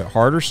a little bit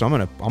harder. So I'm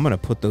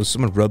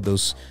gonna rub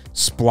those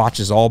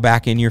splotches all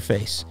back in your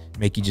face.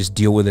 Make you just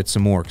deal with it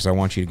some more because I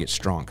want you to get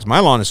strong. Because my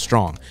lawn is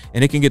strong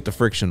and it can get the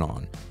friction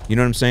on. You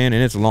know what I'm saying?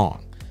 And it's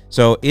long.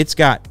 So it's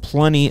got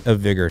plenty of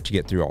vigor to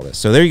get through all this.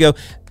 So there you go.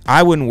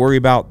 I wouldn't worry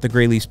about the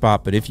gray leaf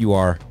spot, but if you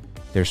are,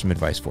 there's some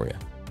advice for you.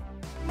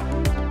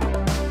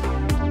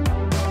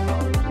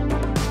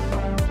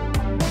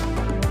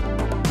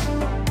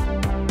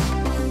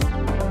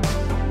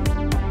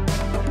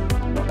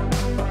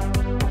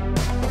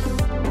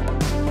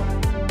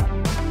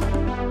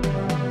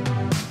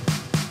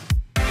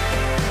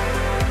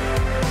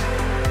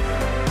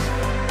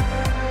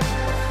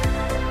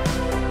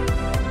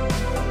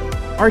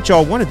 All right,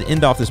 y'all, wanted to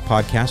end off this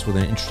podcast with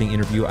an interesting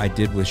interview I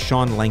did with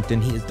Shawn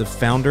Langton. He is the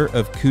founder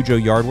of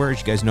Kujo Yardware. As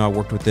you guys know, I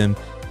worked with them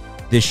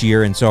this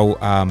year, and so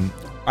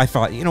I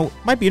thought, it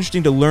might be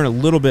interesting to learn a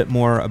little bit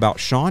more about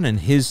Shawn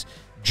and his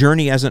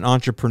journey as an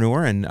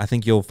entrepreneur, and I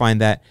think you'll find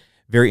that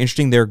very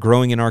interesting. They're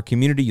growing in our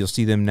community. You'll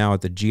see them now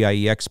at the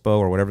GIE Expo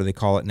or whatever they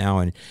call it now,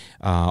 and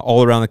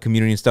all around the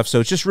community and stuff.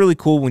 So it's just really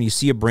cool when you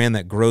see a brand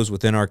that grows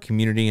within our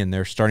community and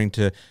they're starting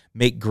to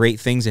make great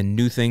things and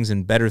new things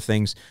and better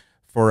things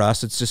for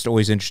us. It's just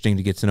always interesting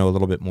to get to know a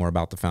little bit more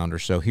about the founder.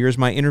 So here's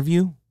my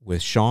interview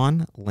with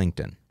Shawn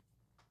Langton.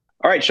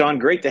 All right, Shawn,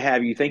 great to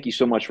have you. Thank you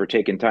so much for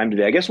taking time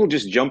today. I guess we'll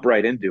just jump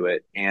right into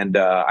it. And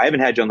I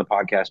haven't had you on the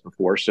podcast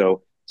before,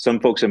 so some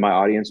folks in my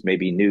audience may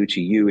be new to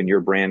you and your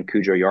brand,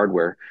 Kujo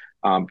Yardware.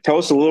 Tell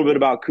us a little bit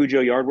about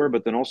Kujo Yardware,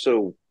 but then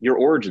also your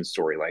origin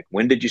story. Like,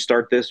 when did you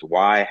start this?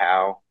 Why?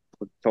 How?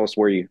 Tell us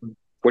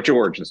what your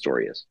origin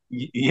story is.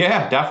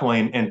 Yeah,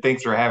 definitely. And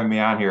thanks for having me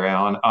on here,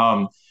 Alan.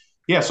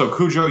 So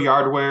Kujo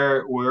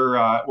Yardware, we're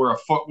a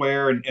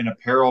footwear and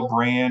apparel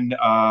brand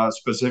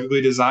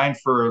specifically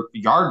designed for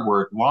yard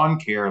work, lawn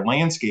care,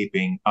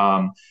 landscaping.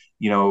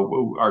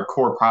 Our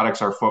core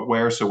products are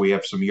footwear, so we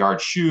have some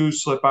yard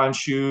shoes, slip-on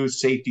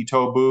shoes, safety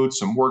toe boots,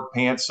 some work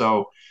pants.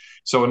 So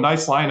a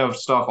nice line of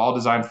stuff, all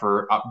designed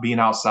for being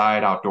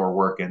outside, outdoor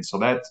working. So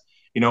that's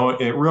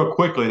real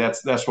quickly,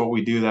 that's what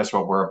we do. That's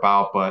what we're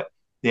about. But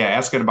yeah,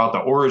 asking about the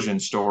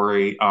origin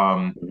story.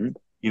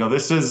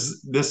 This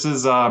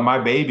is my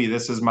baby.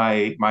 This is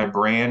my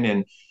brand.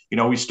 And,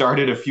 we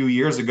started a few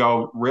years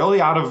ago,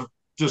 really out of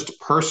just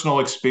personal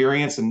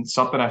experience and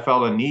something I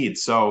felt a need.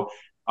 So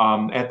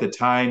at the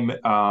time,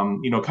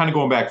 kind of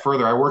going back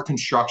further, I worked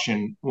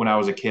construction when I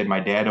was a kid. My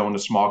dad owned a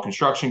small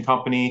construction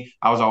company.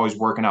 I was always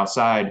working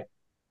outside.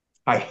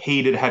 I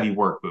hated heavy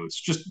work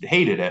boots, just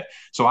hated it.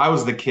 So I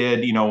was the kid,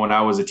 when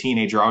I was a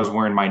teenager, I was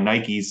wearing my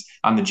Nikes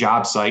on the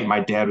job site.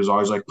 My dad was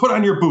always like, put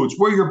on your boots,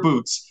 wear your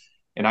boots.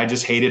 And I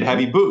just hated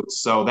heavy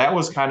boots. So that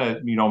was kind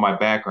of, my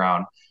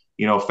background.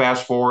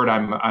 Fast forward,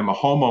 I'm a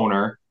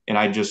homeowner and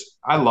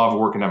I love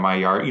working on my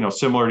yard,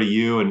 similar to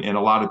you and a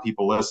lot of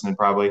people listening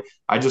probably.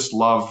 I just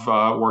love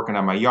working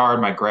on my yard,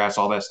 my grass,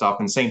 all that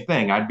stuff. And same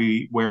thing, I'd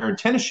be wearing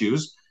tennis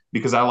shoes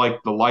because I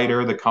like the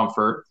lighter, the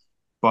comfort.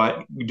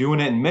 But doing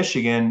it in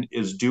Michigan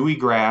is dewy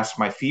grass.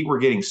 My feet were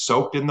getting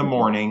soaked in the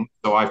morning.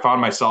 So I found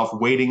myself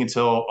waiting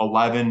until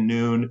 11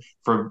 noon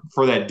for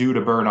that dew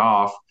to burn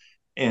off.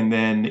 And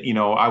then,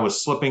 I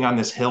was slipping on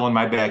this hill in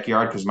my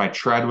backyard because my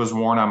tread was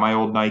worn on my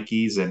old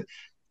Nikes. And,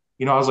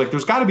 I was like,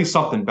 there's got to be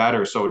something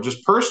better. So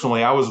just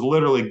personally, I was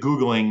literally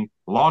Googling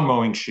lawn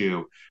mowing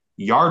shoe,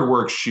 yard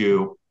work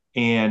shoe,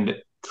 and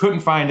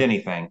couldn't find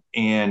anything.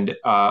 And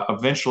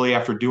eventually,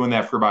 after doing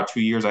that for about 2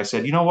 years, I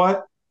said, you know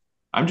what?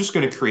 I'm just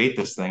going to create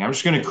this thing. I'm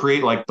just going to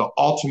create like the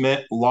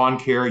ultimate lawn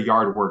care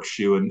yard work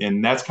shoe.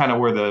 And that's kind of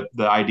where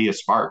the idea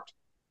sparked.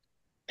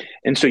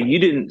 And so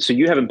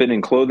you haven't been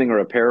in clothing or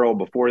apparel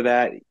before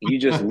that. You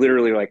just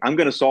literally like, I'm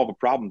going to solve a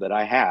problem that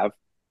I have.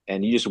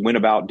 And you just went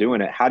about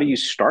doing it. How do you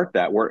start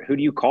that? Who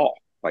do you call?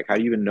 Like, how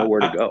do you even know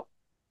where to go?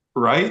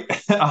 Right.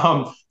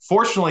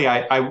 Fortunately,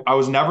 I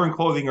was never in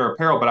clothing or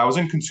apparel, but I was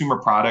in consumer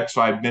products.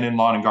 So I've been in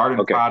lawn and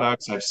garden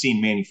products. I've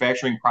seen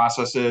manufacturing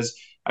processes.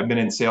 I've been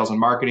in sales and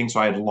marketing. So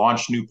I had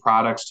launched new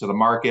products to the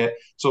market.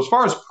 So as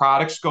far as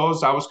products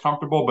goes, I was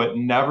comfortable, but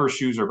never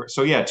shoes or.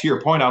 So yeah, to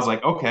your point, I was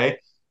like, okay,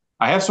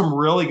 I have some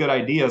really good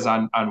ideas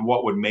on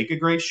what would make a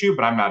great shoe,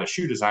 but I'm not a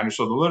shoe designer.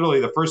 So literally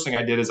the first thing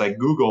I did is I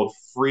Googled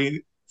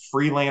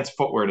freelance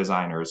footwear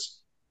designers.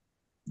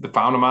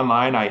 Found them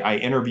online. I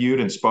interviewed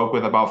and spoke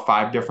with about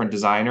 5 different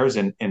designers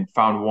and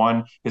found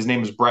one. His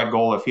name is Brett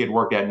Goliff. He had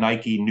worked at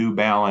Nike, New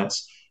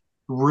Balance.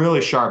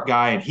 really sharp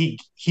guy, and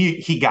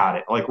he got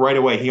it like right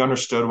away. He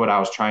understood what I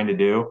was trying to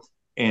do,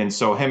 and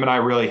so him and I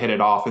really hit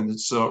it off. And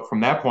so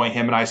from that point,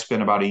 him and I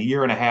spent about a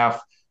year and a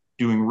half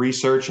doing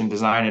research and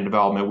design and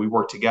development. We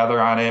worked together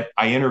on it.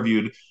 I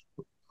interviewed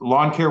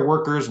lawn care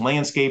workers,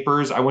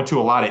 landscapers. I went to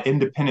a lot of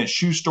independent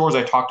shoe stores.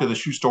 I talked to the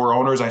shoe store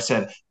owners. I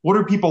said, what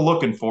are people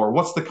looking for?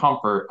 What's the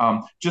comfort?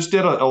 Just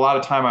did a lot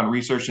of time on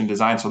research and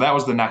design. So that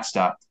was the next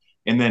step.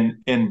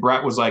 And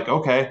Brett was like,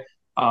 okay,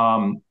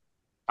 I'm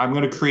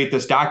going to create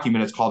this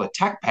document. It's called a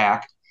tech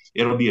pack.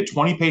 It'll be a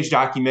 20-page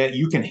document.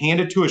 You can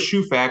hand it to a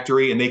shoe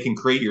factory and they can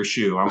create your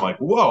shoe. I'm like,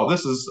 whoa,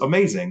 this is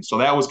amazing. So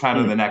that was kind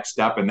of the next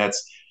step. And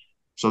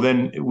so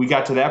then we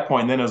got to that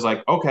point, and then it was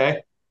like,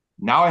 okay,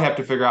 now I have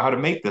to figure out how to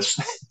make this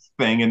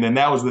thing. And then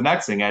that was the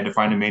next thing. I had to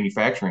find a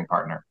manufacturing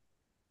partner.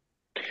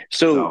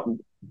 So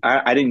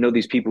I didn't know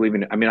these people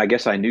even, I mean, I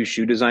guess I knew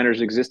shoe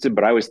designers existed,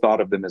 but I always thought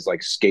of them as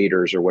like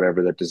skaters or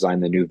whatever that design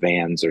the new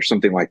Vans or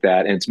something like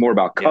that. And it's more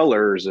about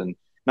colors and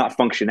not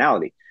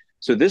functionality.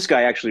 So this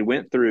guy actually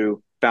went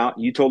through,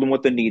 you told him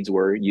what the needs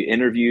were. You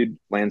interviewed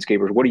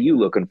landscapers. What are you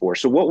looking for?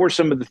 So what were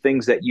some of the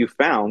things that you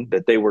found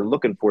that they were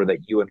looking for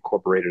that you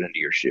incorporated into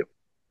your shoe?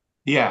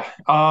 Yeah.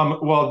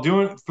 Well,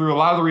 doing through a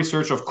lot of the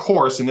research, of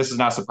course, and this is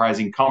not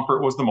surprising,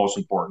 comfort was the most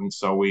important.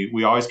 So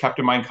we always kept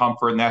in mind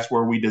comfort, and that's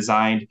where we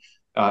designed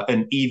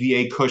an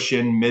EVA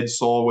cushion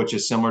midsole, which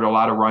is similar to a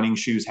lot of running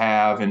shoes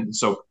have, and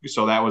so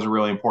that was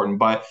really important.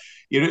 But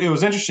it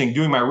was interesting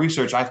doing my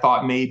research. I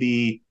thought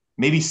maybe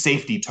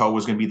safety toe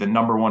was going to be the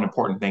number one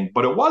important thing,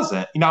 but it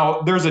wasn't.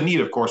 Now there's a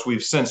need, of course.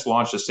 We've since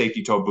launched a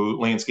safety toe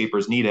boot.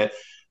 Landscapers need it.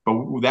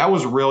 But that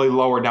was really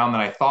lower down than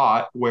I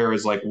thought,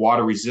 whereas like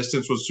water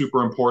resistance was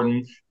super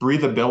important.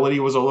 Breathability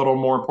was a little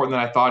more important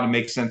than I thought. It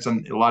makes sense.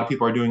 And a lot of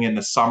people are doing it in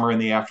the summer in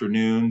the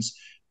afternoons.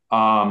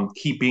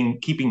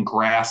 Keeping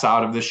grass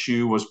out of the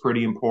shoe was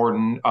pretty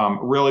important.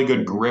 Really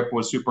good grip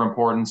was super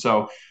important.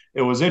 So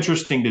it was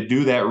interesting to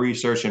do that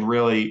research and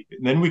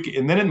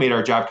then it made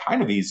our job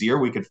kind of easier.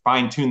 We could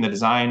fine tune the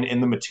design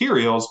and the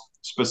materials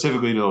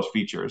specifically to those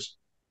features.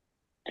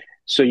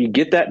 So you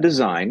get that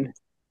design,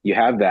 you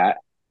have that.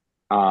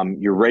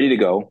 You're ready to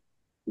go.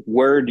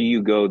 Where do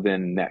you go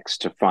then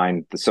next to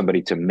find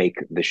somebody to make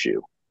the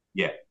shoe?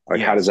 Yeah.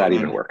 Like, how does that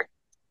even work?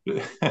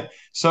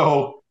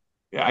 So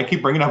I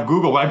keep bringing up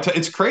Google, but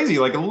it's crazy.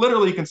 Like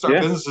literally you can start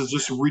businesses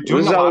just redoing.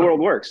 This is how the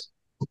world works.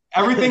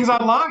 Everything's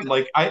online.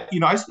 Like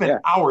I spent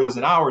hours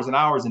and hours and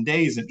hours and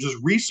days and just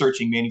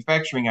researching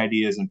manufacturing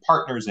ideas and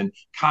partners and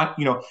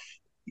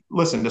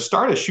listen, to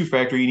start a shoe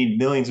factory, you need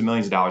millions and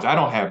millions of dollars. I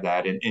don't have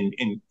that.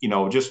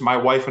 And just my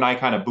wife and I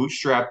kind of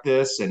bootstrapped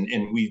this and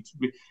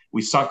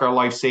we sunk our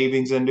life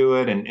savings into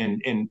it.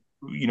 And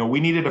we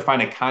needed to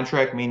find a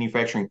contract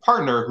manufacturing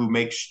partner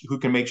who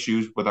can make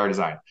shoes with our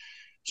design.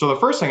 So the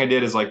first thing I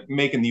did is like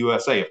make in the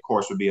USA, of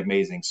course, would be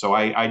amazing. So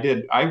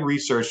I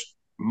researched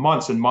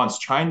months and months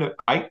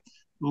I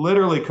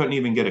literally couldn't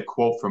even get a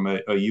quote from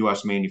a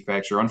U.S.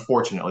 manufacturer.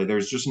 Unfortunately,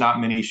 there's just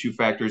not many shoe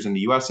factories in the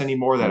U.S.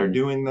 anymore that are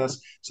doing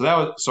this.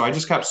 So I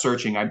just kept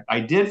searching. I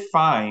did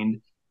find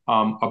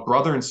a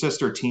brother and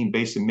sister team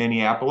based in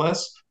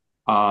Minneapolis,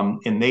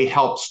 and they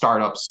help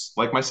startups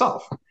like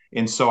myself.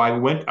 And so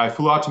I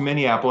flew out to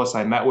Minneapolis.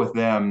 I met with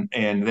them,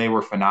 and they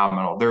were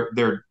phenomenal.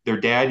 Their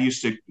dad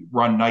used to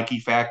run Nike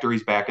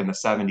factories back in the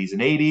 70s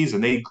and 80s,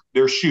 and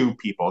they're shoe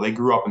people. They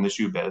grew up in the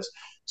shoe biz.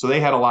 So they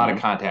had a lot of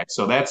contacts.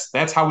 So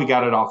that's how we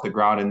got it off the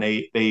ground. And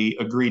they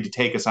agreed to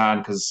take us on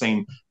because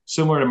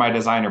similar to my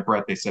designer,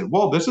 Brett, they said,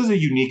 well, this is a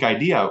unique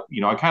idea.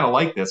 I kind of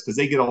like this because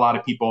they get a lot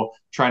of people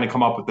trying to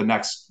come up with the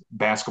next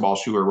basketball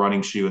shoe or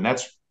running shoe. And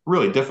that's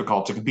really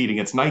difficult to compete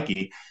against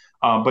Nike.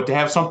 But to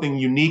have something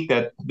unique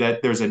that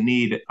there's a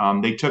need,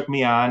 they took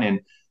me on.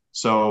 And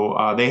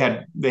so they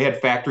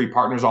had factory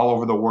partners all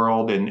over the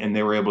world and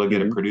they were able to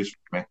get it produced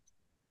for me.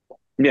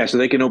 Yeah, so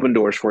they can open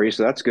doors for you.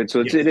 So that's good.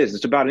 So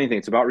it's about anything.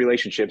 It's about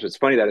relationships. It's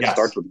funny that it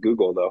starts with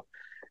Google, though.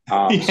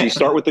 So you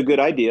start with a good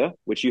idea,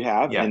 which you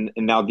have, and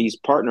now these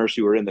partners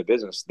who are in the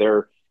business,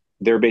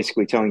 they're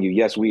basically telling you,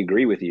 yes, we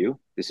agree with you.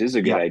 This is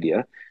a good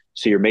idea.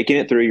 So you're making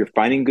it through. You're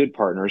finding good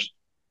partners.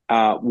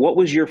 What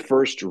was your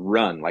first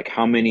run? Like,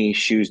 how many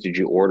shoes did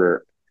you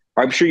order?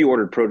 I'm sure you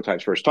ordered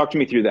prototypes first. Talk to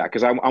me through that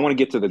because I want to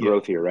get to the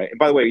growth here, right? And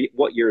by the way,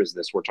 what year is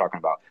this we're talking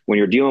about? When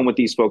you're dealing with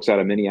these folks out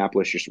of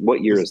Minneapolis,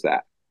 what year is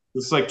that?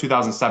 This is like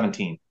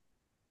 2017.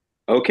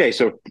 Okay,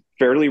 so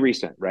fairly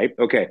recent, right?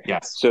 Okay.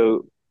 Yes.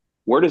 So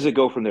where does it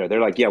go from there? They're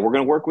like, yeah, we're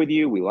going to work with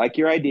you. We like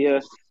your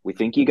idea. We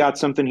think you got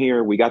something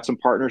here. We got some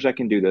partners that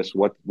can do this.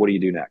 What do you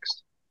do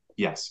next?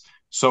 Yes.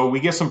 So we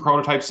get some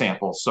prototype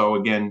samples. So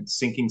again,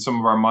 sinking some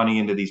of our money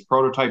into these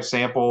prototype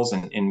samples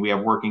and we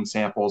have working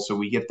samples. So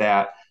we get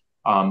that.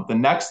 The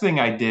next thing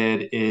I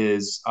did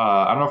is,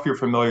 I don't know if you're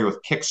familiar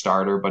with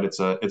Kickstarter, but it's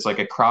like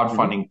a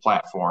crowdfunding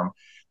platform.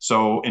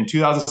 So in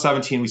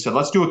 2017, we said,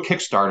 let's do a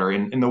Kickstarter.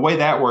 And the way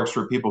that works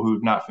for people who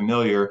are not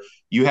familiar,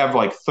 you have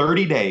like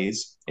 30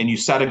 days and you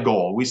set a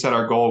goal. We set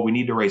our goal. We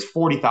need to raise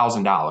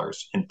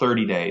 $40,000 in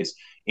 30 days.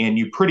 And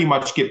you pretty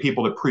much get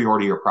people to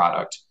pre-order your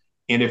product.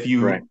 And if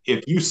you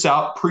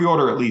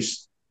pre-order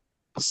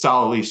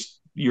sell at least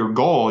your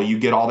goal, you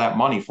get all that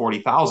money,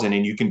 40,000,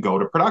 and you can go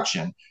to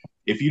production.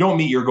 If you don't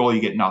meet your goal, you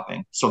get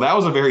nothing. So that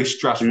was a very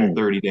stressful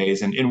 30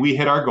 days, and we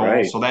hit our goal.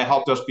 Right. So that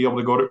helped us be able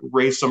to go to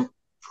raise some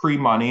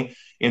pre-money.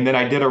 And then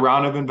I did a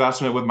round of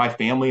investment with my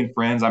family and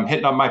friends. I'm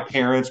hitting up my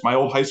parents, my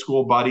old high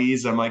school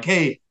buddies. I'm like,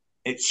 hey,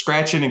 it's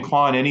scratching and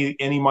clawing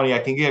any money I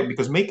can get,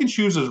 because making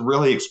shoes is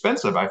really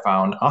expensive, I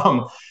found.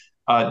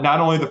 Not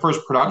only the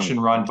first production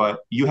run, but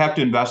you have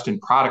to invest in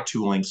product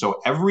tooling.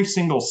 So every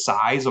single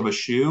size of a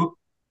shoe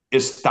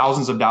is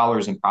thousands of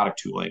dollars in product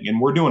tooling. And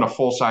we're doing a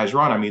full size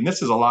run. I mean,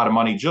 this is a lot of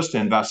money just to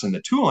invest in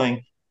the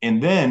tooling.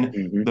 And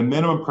then the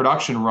minimum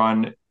production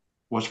run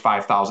was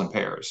 5,000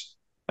 pairs.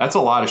 That's a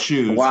lot of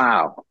shoes.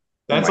 Wow.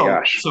 That's oh my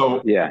gosh.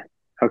 So yeah.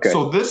 Okay.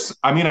 So this,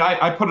 I mean,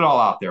 I put it all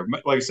out there.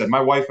 Like I said,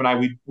 my wife and I,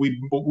 we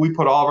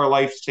put all of our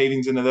life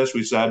savings into this.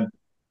 We said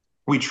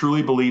we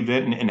truly believed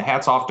it, and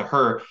hats off to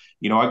her.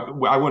 You know,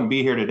 I wouldn't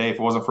be here today if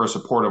it wasn't for a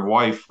supportive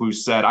wife who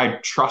said, "I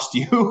trust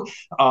you."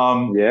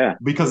 Yeah.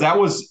 Because that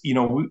was, you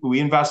know, we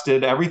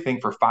invested everything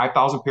for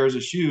 5,000 pairs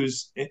of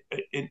shoes,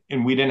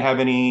 and we didn't have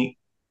any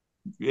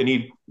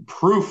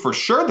proof for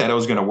sure that it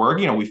was going to work.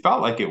 You know, we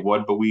felt like it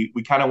would, but we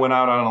kind of went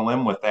out on a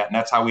limb with that, and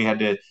that's how we had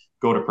to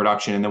go to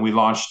production. And then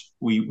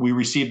we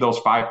received those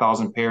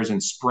 5,000 pairs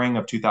in spring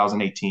of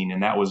 2018,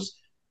 and that was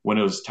when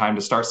it was time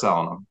to start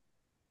selling them.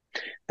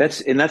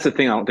 That's the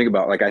thing I don't think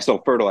about. Like, I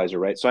sell fertilizer,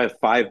 right? So I have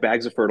 5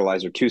 bags of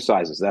fertilizer, 2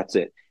 sizes. That's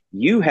it.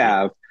 You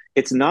have,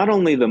 it's not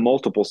only the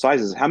multiple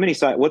sizes.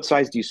 What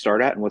size do you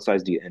start at, and what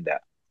size do you end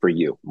at for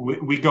you?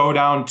 We go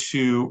down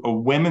to a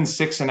women's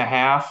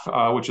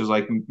 6.5, which is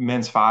like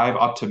men's 5,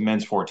 up to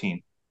men's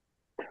 14.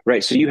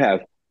 Right. So you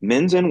have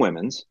men's and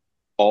women's,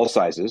 all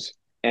sizes,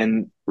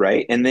 and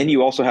right. And then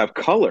you also have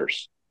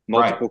colors,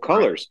 multiple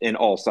colors in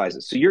all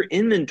sizes. So your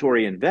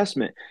inventory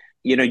investment,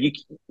 you know,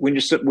 when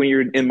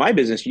you're in my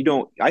business,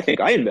 I think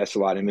I invest a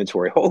lot in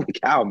inventory. Holy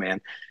cow, man.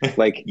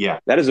 Like,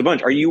 that is a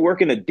bunch. Are you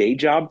working a day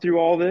job through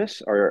all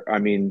this? Or, I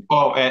mean,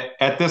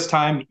 at this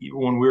time,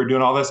 when we were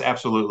doing all this,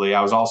 absolutely.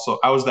 I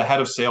was the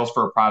head of sales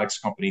for a products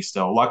company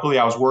still. Luckily,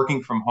 I was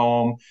working from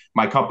home.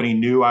 My company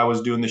knew I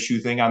was doing the shoe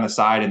thing on the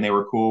side, and they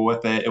were cool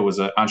with it. It was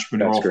an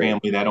entrepreneurial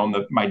family that owned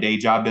my day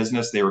job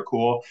business. They were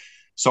cool.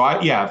 So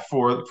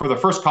for the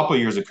first couple of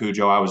years of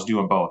Kujo, I was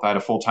doing both. I had a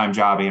full-time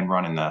job and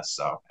running this.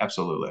 So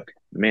absolutely.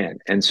 Man.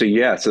 And so,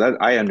 so that,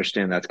 I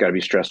understand that's got to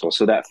be stressful.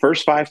 So that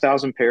first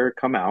 5,000 pair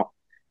come out.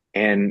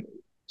 And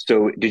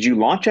so did you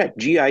launch at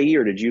GIE,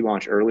 or did you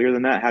launch earlier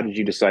than that? How did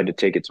you decide to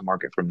take it to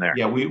market from there?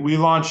 Yeah, we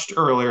launched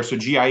earlier. So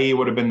GIE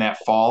would have been that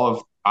fall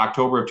of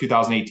October of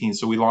 2018.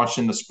 So we launched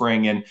in the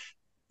spring, and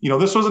you know,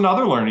 this was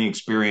another learning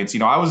experience. You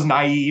know, I was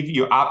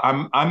naive.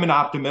 I'm an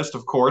optimist,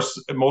 of course.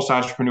 Most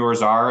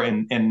entrepreneurs are,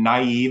 and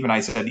naive. And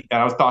I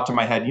thought to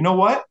my head, you know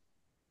what?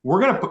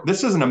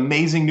 This is an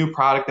amazing new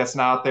product that's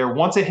not out there.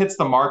 Once it hits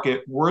the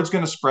market, word's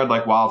going to spread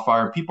like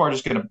wildfire, and people are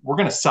we're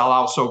going to sell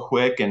out so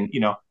quick. And you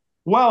know,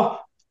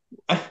 well,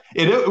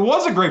 it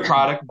was a great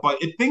product, but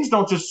things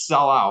don't just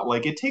sell out.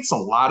 Like, it takes a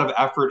lot of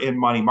effort and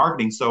money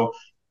marketing. So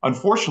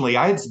unfortunately,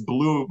 I just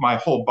blew my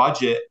whole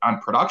budget on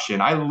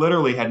production. I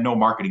literally had no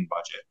marketing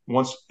budget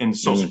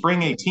so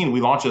spring 18,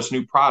 we launched this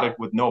new product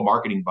with no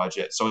marketing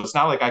budget. So it's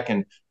not like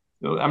I'm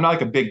not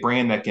like a big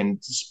brand that can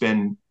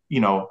spend,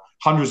 you know,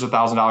 hundreds of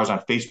 $1,000s on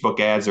Facebook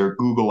ads or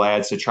Google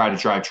ads to try to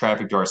drive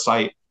traffic to our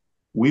site.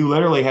 We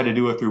literally had to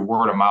do it through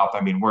word of mouth.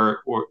 I mean, we're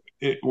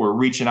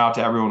reaching out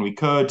to everyone we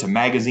could, to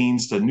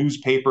magazines, to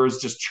newspapers,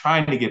 just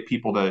trying to get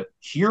people to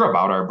hear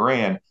about our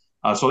brand.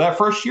 So that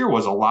first year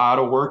was a lot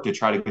of work to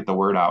try to get the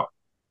word out.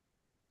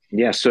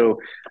 Yeah. So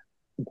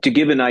to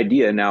give an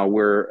idea, now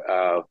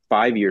we're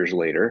 5 years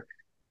later.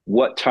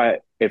 What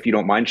type, if you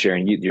don't mind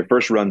sharing, your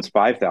first run's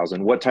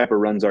 5,000. What type of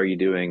runs are you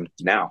doing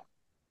now?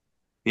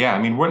 Yeah,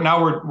 I mean,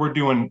 we're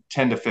doing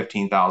 10 to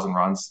 15,000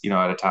 runs, you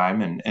know, at a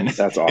time, and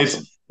that's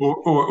awesome.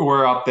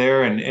 We're up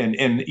there,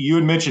 and you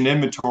had mentioned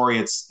inventory.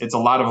 It's a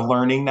lot of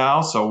learning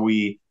now, so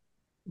we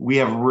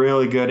have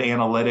really good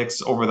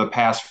analytics over the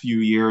past few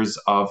years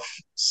of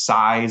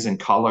size and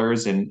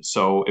colors, and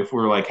so if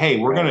we're like, hey,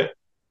 we're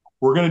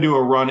gonna do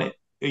a run,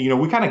 you know,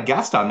 we kind of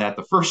guessed on that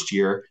the first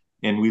year.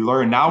 And we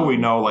learn now, we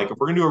know, like, if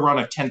we're going to do a run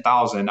of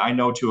 10,000, I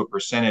know to a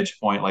percentage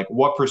point, like,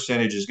 what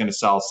percentage is going to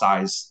sell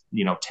size,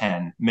 you know,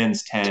 10,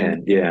 men's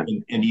 10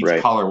 in each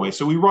colorway.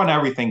 So we run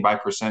everything by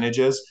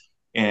percentages,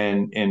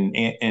 and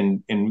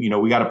you know,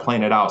 we got to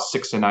plan it out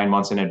 6 to 9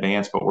 months in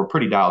advance, but we're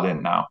pretty dialed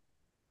in now.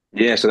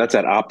 Yeah. So that's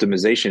that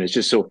optimization. It's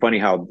just so funny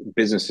how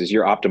businesses,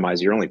 you're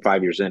optimizing, you're only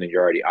 5 years in and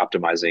you're already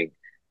optimizing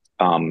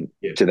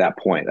to that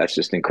point. That's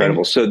just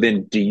incredible. So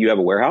then, do you have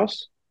a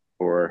warehouse?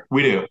 Or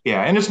we do,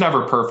 yeah, and it's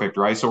never perfect,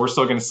 right? So we're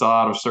still going to sell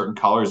out of certain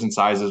colors and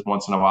sizes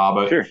once in a while,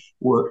 but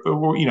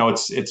we're you know,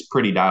 it's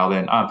pretty dialed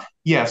in.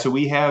 Yeah, so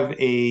we have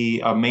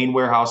a main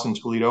warehouse in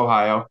Toledo,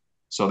 Ohio.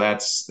 So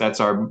that's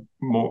our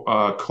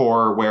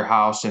core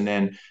warehouse, and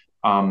then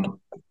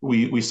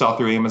we sell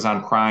through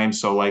Amazon Prime.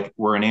 So like,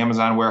 we're in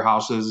Amazon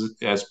warehouses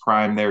as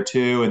Prime there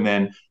too, and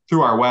then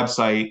through our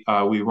website.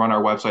 We run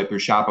our website through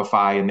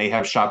Shopify, and they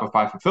have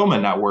Shopify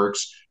fulfillment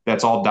networks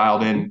that's all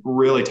dialed in,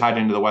 really tied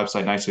into the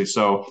website nicely.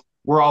 So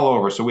we're all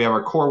over. So we have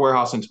our core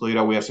warehouse in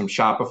Toledo. We have some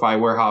Shopify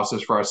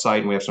warehouses for our site,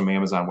 and we have some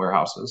Amazon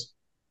warehouses.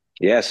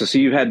 Yeah. So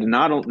you've had to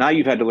now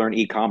you've had to learn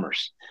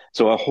e-commerce.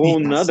 So a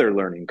whole Yes. nother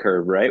learning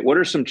curve, right? What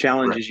are some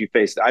challenges you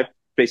faced? I've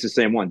faced the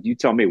same one. You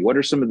tell me, what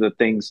are some of the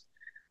things,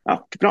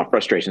 not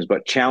frustrations,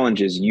 but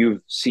challenges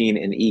you've seen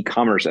in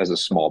e-commerce as a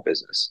small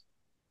business?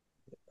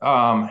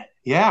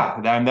 Yeah,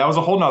 that was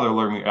a whole nother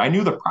learning. I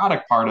knew the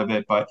product part of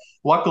it, but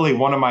luckily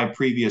one of my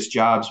previous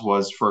jobs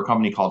was for a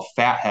company called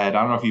Fathead.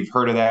 I don't know if you've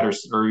heard of that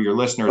or your Oh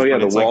listeners, yeah, but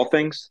the it's like, wall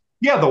things.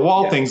 yeah, the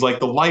wall Yeah. things like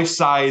the life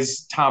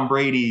size Tom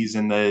Brady's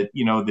and the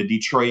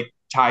Detroit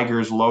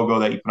Tigers logo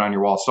that you put on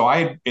your wall.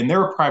 And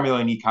they're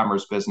primarily an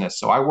e-commerce business.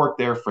 So I worked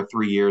there for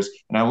 3 years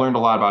and I learned a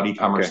lot about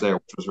e-commerce Okay. there,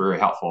 which was very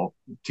helpful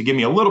to give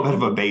me a little bit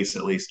of a base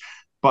at least.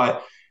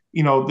 But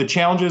the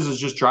challenges is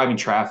just driving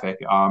traffic,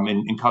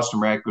 and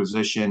customer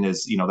acquisition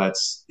is,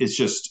 it's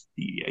just,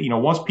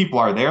 once people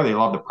are there, they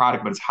love the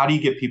product, but it's how do you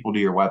get people to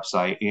your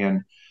website?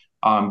 And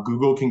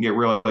Google can get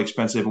really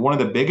expensive. One of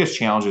the biggest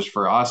challenges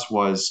for us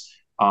was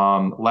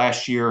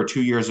last year or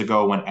 2 years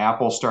ago when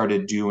Apple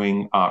started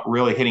doing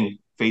really hitting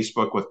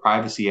Facebook with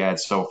privacy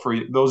ads. So for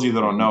those of you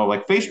that don't know,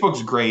 like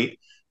Facebook's great,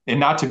 and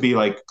not to be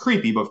like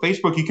creepy, but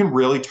Facebook, you can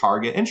really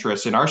target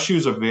interests. And our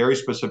shoe's a very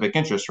specific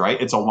interest, right?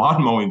 It's a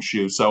lawn mowing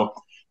shoe. So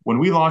when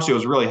we launched it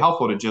was really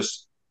helpful to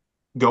just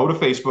go to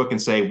Facebook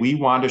and say, we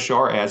want to show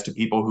our ads to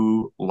people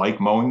who like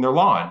mowing their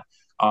lawn.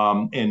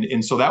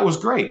 And so that was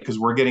great because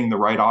we're getting the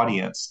right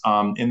audience.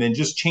 And then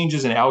just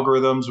changes in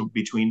algorithms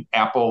between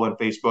Apple and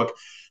Facebook,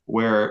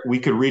 where we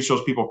could reach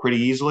those people pretty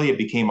easily. It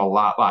became a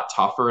lot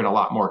tougher and a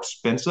lot more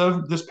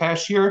expensive this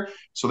past year.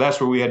 So that's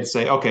where we had to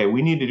say, okay,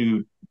 we need to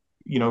do,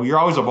 you're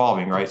always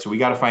evolving, right? So we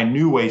got to find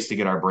new ways to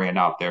get our brand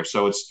out there.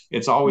 So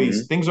it's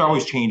always, Hmm. things are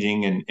always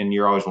changing, and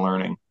you're always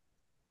learning.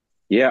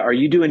 Yeah. Are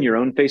you doing your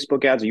own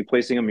Facebook ads? Are you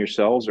placing them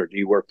yourselves, or do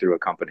you work through a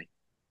company?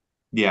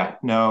 Yeah,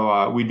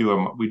 no, we do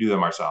them. We do them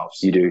You ourselves.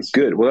 do. Yes.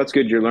 Good. Well, that's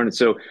good. You're learning.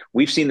 So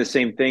we've seen the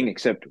same thing,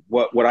 except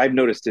what I've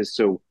noticed is,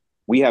 so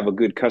we have a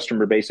good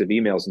customer base of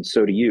emails, and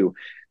so do you.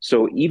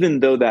 So even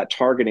though that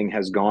targeting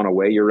has gone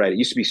away, you're right. It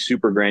used to be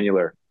super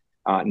granular.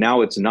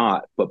 Now it's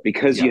not. But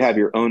because you have Yes.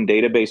 your own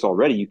database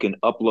already, you can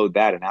upload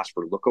that and ask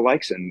for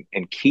lookalikes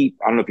and keep.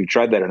 I don't know if you've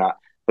tried that or not,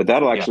 but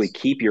that'll actually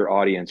Yes. keep your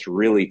audience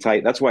really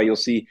tight. That's why you'll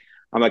see.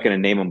 I'm not going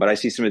to name them, but I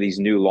see some of these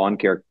new lawn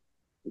care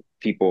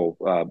people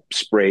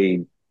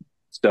spray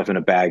stuff in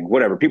a bag,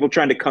 whatever. People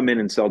trying to come in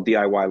and sell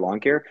DIY lawn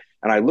care.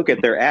 And I look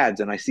at their ads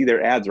and I see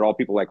their ads are all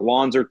people like,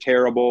 lawns are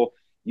terrible.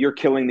 You're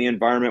killing the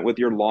environment with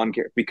your lawn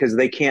care, because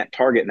they can't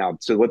target now.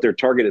 So what their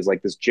target is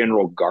like this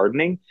general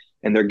gardening,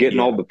 and they're getting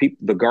all Yeah. the people,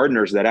 the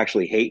gardeners that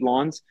actually hate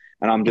lawns.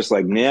 And I'm just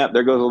like, yeah,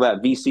 there goes all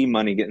that VC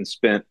money getting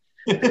spent.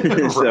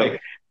 So, Right.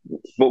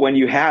 but when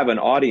you have an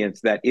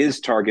audience that is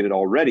targeted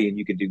already and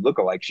you can do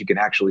lookalikes, you can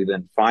actually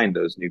then find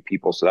those new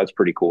people. So that's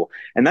pretty cool.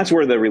 And that's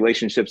where the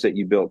relationships that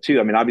you built too.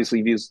 I mean, obviously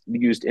you've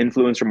used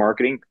influencer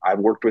marketing. I've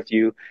worked with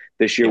you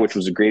this year, which Yes.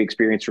 was a great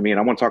experience for me. And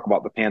I want to talk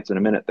about the pants in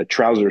a minute, the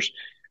trousers.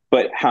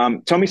 But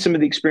tell me some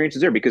of the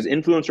experiences there, because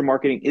influencer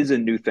marketing is a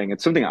new thing.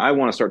 It's something I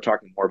want to start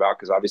talking more about,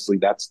 because obviously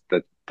that's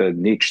the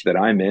niche that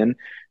I'm in,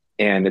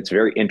 and it's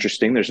very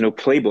interesting. There's no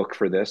playbook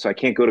for this. I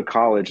can't go to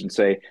college and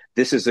say,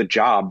 this is a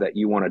job that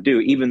you want to do.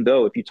 Even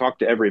though if you talk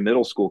to every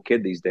middle school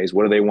kid these days,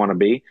 what do they want to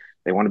be?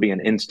 They want to be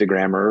an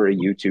Instagrammer or a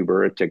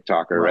YouTuber, a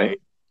TikToker, right?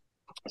 Right.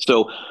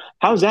 So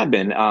how's that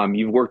been?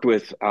 You've worked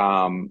with,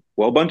 well,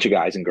 a bunch of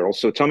guys and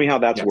girls. So tell me how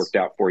that's Yes. worked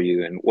out for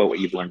you and what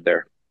you've learned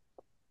there.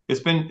 It's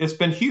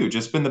been huge.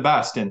 It's been the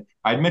best. And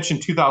I'd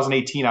mentioned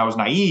 2018. I was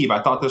naive.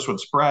 I thought this would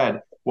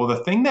spread. Well,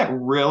 the thing that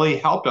really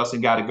helped us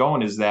and got it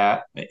going is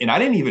that, and I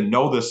didn't even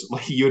know this,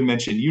 like you had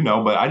mentioned,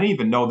 but I didn't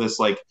even know this,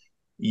 like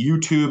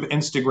YouTube,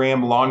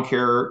 Instagram, lawn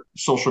care,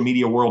 social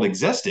media world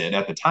existed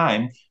at the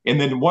time. And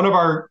then one of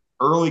our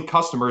early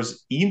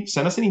customers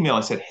sent us an email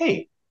and said,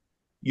 "Hey,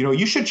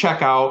 you should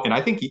check out," and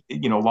I think,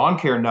 Lawn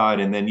Care Nut,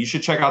 and then you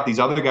should check out these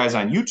other guys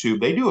on YouTube.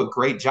 They do a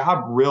great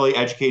job really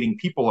educating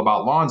people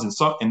about lawns.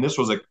 And this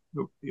was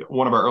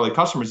one of our early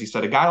customers. He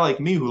said, a guy like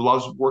me who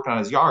loves working on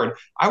his yard,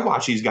 I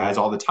watch these guys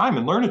all the time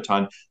and learn a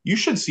ton. You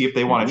should see if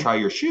they want to Mm-hmm. try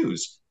your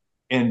shoes.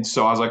 And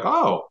so I was like,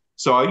 oh.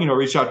 So I,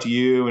 reached out to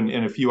you and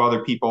a few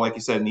other people, like you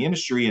said, in the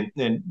industry,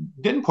 and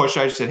didn't push.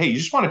 I just said, hey, you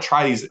just want to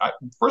try these.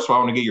 First of all, I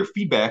want to get your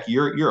feedback.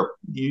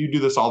 You do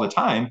this all the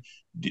time.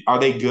 Are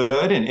they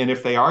good? And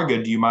if they are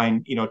good, do you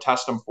mind,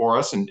 test them for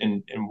us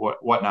and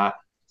whatnot?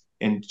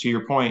 And to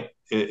your point,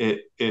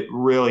 it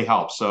really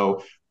helps.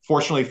 So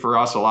fortunately for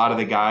us, a lot of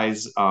the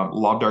guys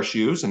loved our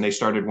shoes, and they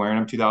started wearing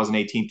them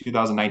 2018,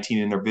 2019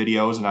 in their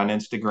videos and on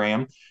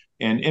Instagram.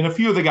 And a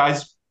few of the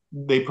guys,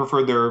 they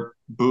preferred their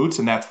boots,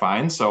 and that's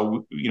fine.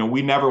 So,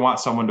 we never want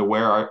someone to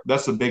wear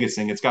that's the biggest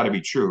thing. It's got to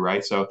be true,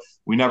 right? So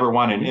we never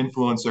want an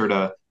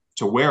influencer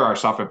to wear our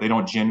stuff if they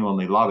don't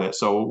genuinely love it.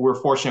 So we're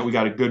fortunate we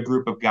got a good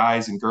group of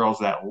guys and girls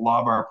that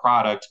love our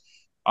product.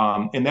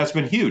 And that's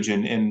been huge.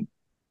 And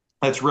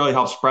that's really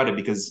helped spread it,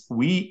 because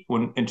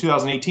when in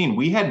 2018,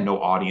 we had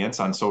no audience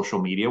on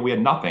social media. We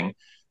had nothing.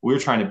 We were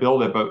trying to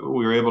build it, but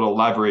we were able to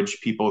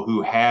leverage people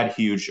who had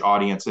huge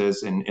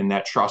audiences and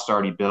that trust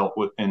already built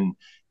with, and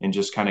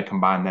just kind of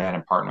combine that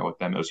and partner with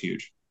them. It was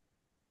huge.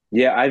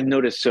 Yeah, I've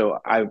noticed. So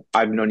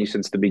I've known you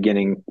since the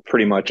beginning,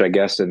 pretty much, I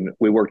guess. And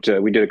we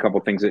did a couple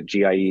things at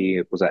GIE.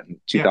 It was that in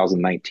Yeah.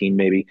 2019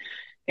 maybe.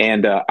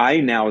 And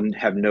I now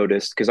have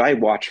noticed, because I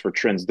watch for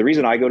trends. The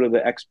reason I go to the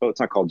expo, it's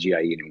not called GIE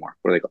anymore.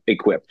 What are they called?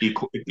 Equip.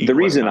 The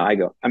reason Equipment. I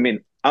go, I mean,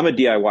 I'm a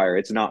DIYer.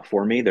 It's not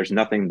for me. There's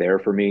nothing there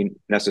for me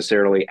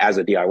necessarily as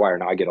a DIYer.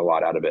 Now I get a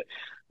lot out of it.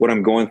 What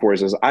I'm going for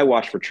is I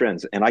watch for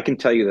trends. And I can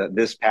tell you that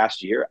this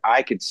past year,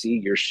 I could see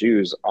your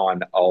shoes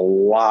on a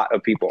lot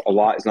of people. A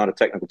lot is not a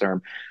technical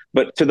term,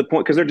 but to the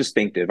point, because they're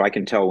distinctive. I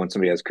can tell when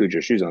somebody has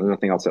Kujo shoes on. There's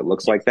nothing else that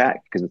looks like that,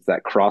 because it's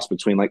that cross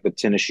between like the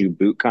tennis shoe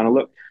boot kind of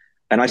look.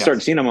 And I started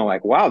Yes. seeing them. I'm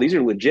like, wow, these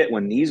are legit.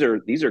 When these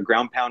are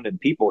ground pounded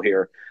people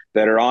here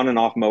that are on and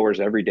off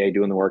mowers every day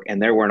doing the work,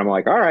 and they're wearing them. I'm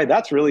like, all right,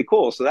 that's really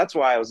cool. So that's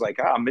why I was like,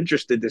 I'm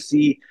interested to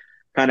see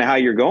kind of how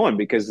you're going,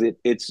 because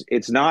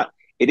it's not,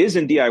 it is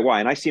in DIY,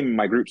 and I see them in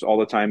my groups all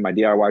the time. My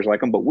DIYers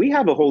like them, but we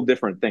have a whole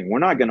different thing. We're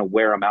not going to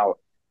wear them out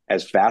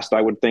as fast.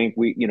 I would think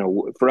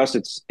for us,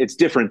 it's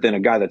different than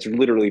a guy that's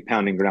literally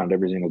pounding ground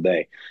every single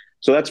day.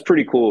 So that's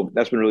pretty cool.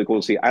 That's been really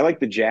cool to see. I like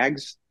the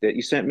Jags that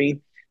you sent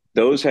me.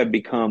 Those have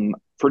become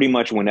pretty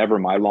much whenever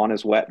my lawn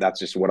is wet, that's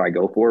just what I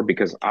go for,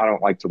 because I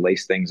don't like to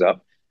lace things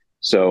up.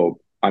 So,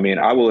 I mean,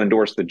 I will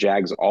endorse the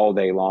Jags all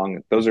day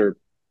long. Those are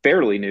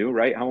fairly new,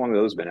 right? How long have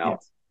those been out?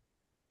 Yes.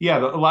 Yeah,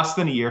 less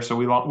than a year. So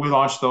we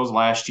launched those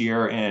last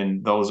year,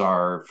 and those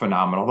are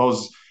phenomenal.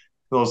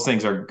 Those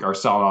things are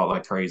selling out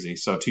like crazy.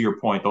 So to your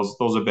point,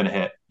 those have been a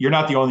hit. You're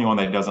not the only one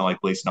that doesn't like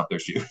lacing up their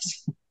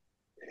shoes.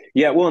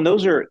 Yeah, well,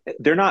 and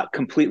they're not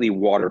completely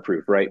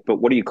waterproof, right? But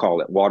what do you call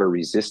it? Water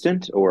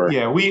resistant or?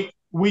 Yeah,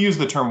 we use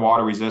the term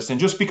water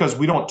resistant just because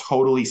we don't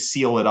totally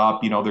seal it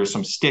up. There's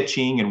some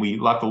stitching, and we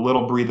left a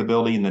little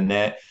breathability in the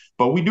knit,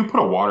 but we do put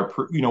a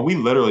waterproof, we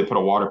literally put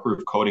a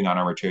waterproof coating on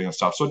our material and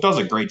stuff. So it does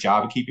a great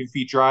job of keeping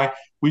feet dry.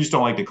 We just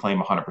don't like to claim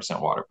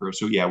 100% waterproof.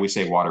 So yeah, we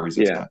say water Yeah.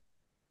 resistant.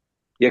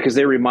 Yeah, because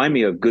they remind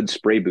me of good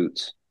spray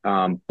boots.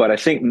 But I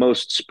think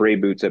most spray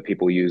boots that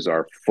people use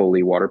are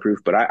fully waterproof.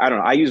 But I don't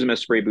know. I use them as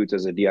spray boots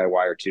as a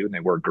DIYer too, and they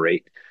work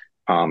great.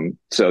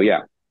 So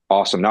yeah,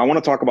 awesome. Now I want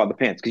to talk about the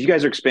pants, because you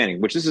guys are expanding,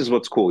 which this is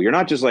what's cool. You're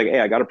not just like, hey,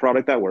 I got a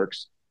product that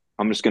works.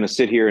 I'm just going to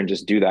sit here and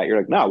just do that. You're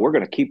like, no, we're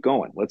going to keep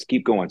going. Let's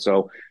keep going.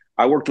 So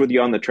I worked with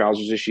you on the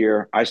trousers this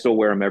year. I still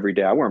wear them every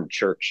day. I wear them to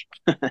church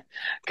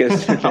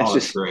because that's Oh, that's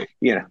just, great.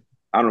 you know,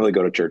 I don't really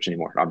go to church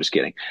anymore. I'm just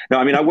kidding. No,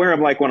 I mean, I wear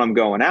them like when I'm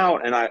going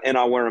out, and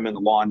I wear them in the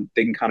lawn.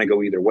 They can kind of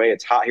go either way.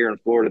 It's hot here in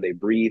Florida. They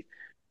breathe.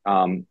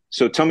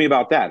 So tell me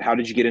about that. How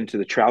did you get into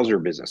the trouser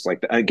business?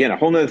 Like, again, a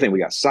whole nother thing. We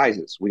got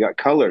sizes, we got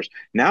colors.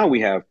 Now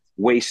we have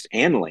waist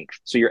and length.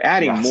 So you're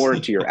adding Yes. more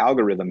into your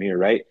algorithm here,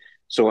 right?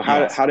 So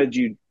Yes. how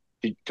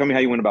tell me how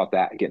you went about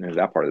that, getting into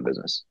that part of the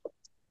business?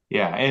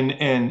 Yeah,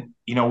 and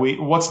we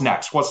what's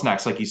next? What's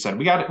next? Like you said,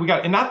 we got,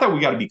 and not that we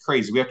got to be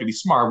crazy. We have to be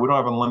smart. We don't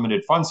have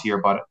unlimited funds here,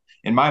 but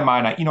in my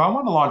mind, I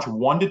want to launch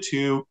 1 to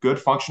 2 good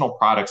functional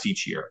products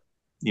each year.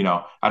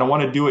 I don't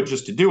want to do it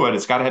just to do it.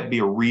 It's got to be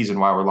a reason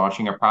why we're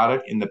launching a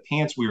product. In the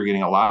pants, we were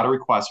getting a lot of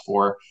requests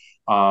for.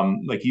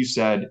 Like you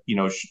said,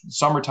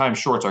 summertime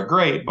shorts are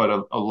great,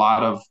 but a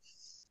lot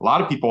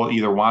of people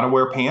either want to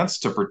wear pants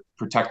to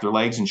protect their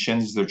legs and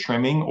shins as they're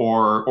trimming,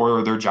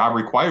 or their job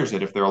requires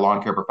it. If they're a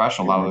lawn care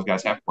professional, a lot of those Mm-hmm.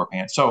 guys have to wear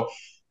pants. So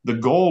the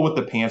goal with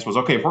the pants was,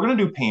 okay, if we're going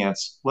to do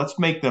pants, let's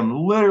make them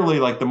literally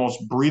like the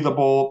most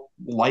breathable,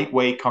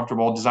 lightweight,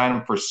 comfortable, design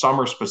them for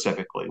summer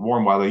specifically,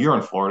 warm weather. You're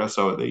in Florida,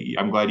 so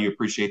I'm glad you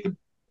appreciate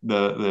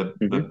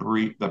Mm-hmm.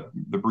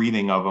 the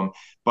breathing of them.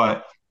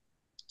 But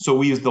so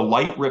we used the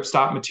light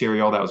ripstop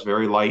material that was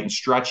very light and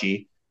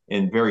stretchy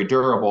and very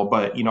durable.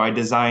 But I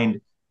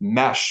designed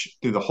mesh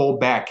through the whole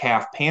back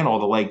calf panel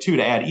of the leg too,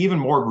 to add even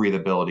more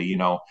breathability.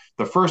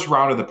 The first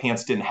round of the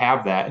pants didn't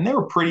have that, and they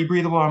were pretty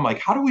breathable. I'm like,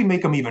 how do we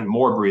make them even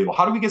more breathable?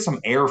 How do we get some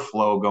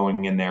airflow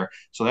going in there?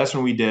 So that's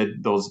when we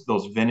did those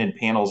vented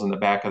panels in the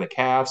back of the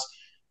calves.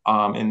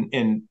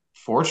 And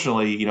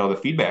fortunately, the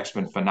feedback's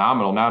been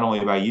phenomenal, not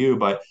only by you,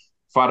 but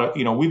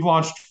we've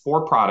launched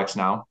 4 products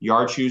now: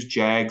 yard shoes,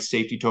 Jags,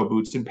 safety toe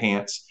boots, and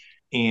pants.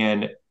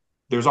 And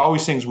there's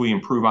always things we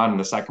improve on in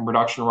the second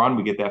production run.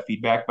 We get that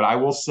feedback, but I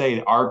will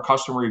say our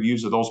customer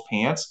reviews of those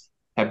pants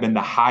have been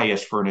the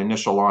highest for an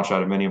initial launch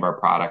out of any of our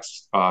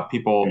products.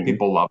 Mm-hmm.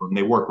 People love them.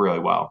 They work really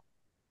well.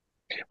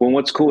 Well,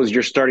 what's cool is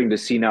you're starting to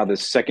see now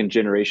this second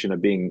generation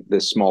of being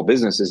this small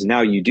business is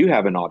now you do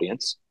have an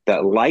audience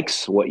that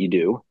likes what you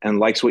do and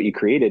likes what you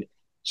created.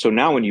 So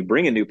now when you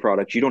bring a new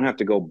product, you don't have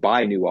to go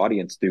buy a new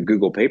audience through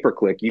Google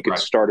pay-per-click. You could Right.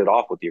 start it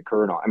off with your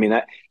current. I mean,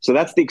 so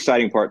that's the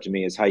exciting part to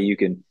me, is how you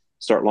can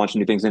start launching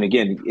new things. And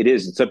again,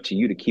 it's up to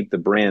you to keep the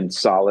brand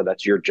solid.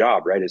 That's your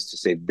job, right? Is to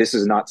say, this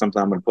is not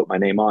something I'm going to put my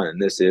name on,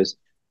 and this is,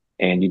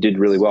 and you did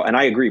really well. And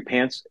I agree,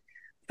 pants,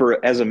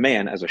 as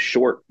a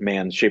short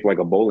man shaped like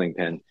a bowling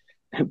pin,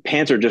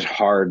 pants are just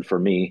hard for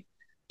me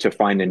to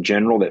find in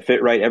general that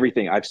fit right.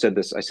 Everything I've said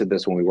this, I said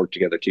this when we worked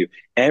together too.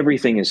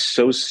 Everything is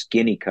so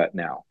skinny cut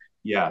now.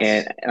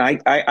 Yes.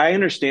 And I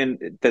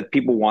understand that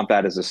people want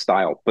that as a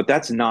style, but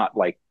that's not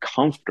like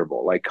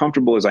comfortable. Like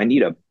comfortable is I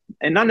need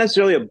and not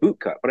necessarily a boot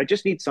cut, but I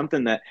just need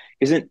something that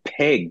isn't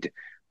pegged.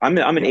 I'm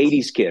an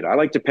Yes. 80s kid. I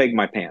like to peg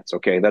my pants.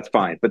 Okay, that's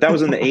fine. But that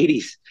was in the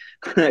 80s.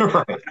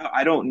 Right.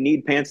 I don't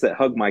need pants that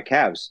hug my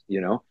calves,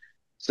 you know?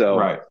 So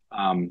Right.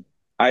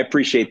 I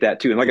appreciate that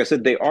too. And like I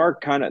said,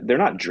 they're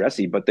not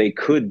dressy, but they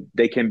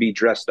can be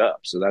dressed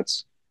up. So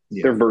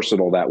Yeah. they're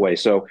versatile that way.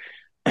 So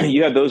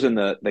you have those in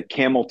the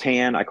camel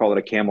tan. I call it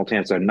a camel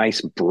tan. It's a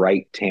nice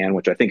bright tan,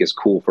 which I think is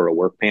cool for a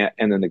work pant.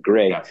 And then the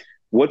gray. Yes.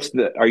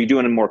 Are you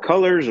doing more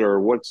colors or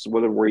where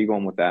are you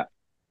going with that?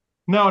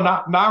 No,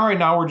 not right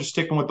now. We're just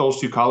sticking with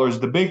those two colors.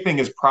 The big thing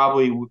is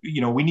probably,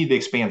 we need to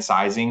expand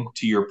sizing.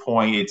 To your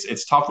point,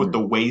 it's tough with Mm.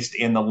 the waist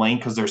and the length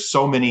because there's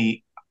so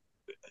many,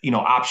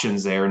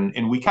 options there,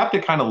 and we kept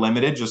it kind of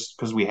limited just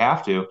because we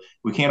have to.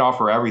 We can't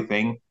offer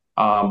everything,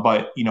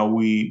 but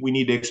we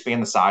need to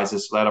expand the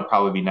sizes. So that'll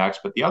probably be next.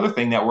 But the other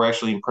thing that we're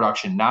actually in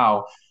production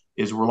now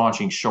is we're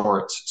launching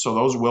shorts. So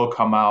those will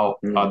come out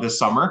Mm. this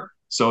summer.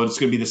 So it's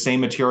going to be the same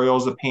material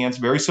as the pants,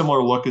 very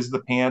similar look as the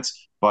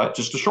pants, but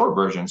just a short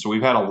version. So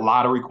we've had a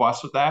lot of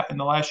requests with that in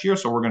the last year.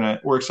 So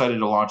we're excited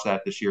to launch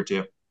that this year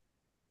too.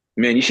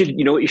 Man,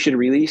 you know what you should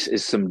release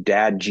is some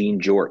dad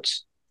jean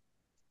jorts.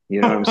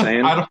 You know what I'm I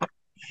saying? don't.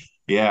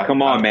 Yeah.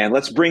 Come on, man.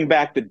 Let's bring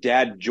back the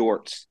dad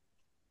jorts.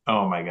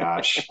 Oh my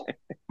gosh,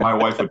 my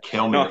wife would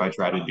kill me if No, I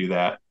tried to do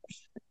that.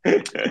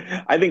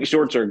 I think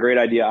shorts are a great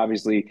idea.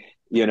 Obviously,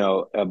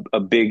 a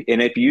big,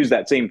 and if you use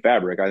that same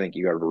fabric, I think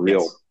you got a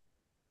real, Yes.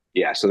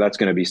 yeah. So that's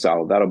going to be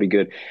solid. That'll be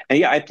good. And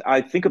yeah,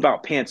 I think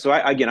about pants. So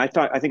I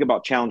think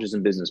about challenges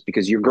in business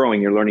because you're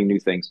growing, you're learning new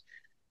things.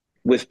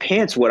 With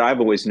pants, what I've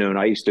always known,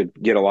 I used to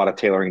get a lot of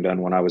tailoring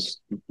done when I was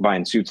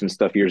buying suits and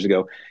stuff years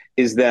ago,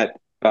 is that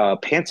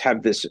pants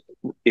have this.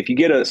 If you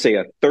get say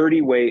a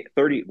 30,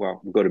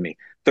 well, go to me,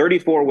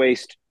 34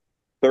 waist,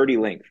 30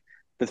 length.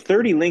 The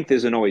 30 length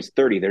isn't always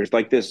 30. There's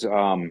like this,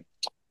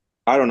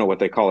 I don't know what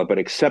they call it, but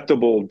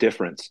acceptable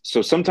difference.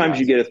 So sometimes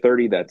you Yes. get a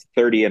 30 that's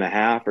 30 and a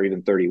half or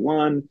even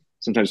 31,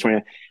 sometimes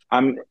 20.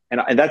 And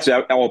that's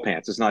all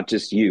pants. It's not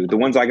just you. The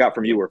ones I got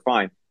from Yeah. you were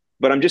fine.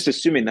 But I'm just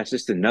assuming that's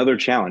just another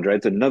challenge, right?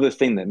 It's another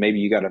thing that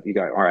maybe all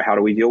right, how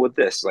do we deal with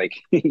this? Like,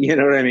 you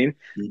know what I mean?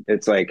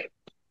 It's like,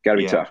 got to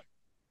be Yeah. tough.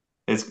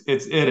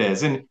 It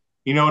is. And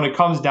when it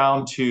comes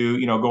down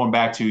to, going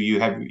back to you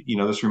have,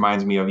 this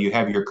reminds me of you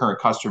have your current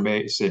customer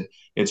base, and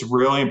it's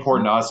really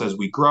important to us as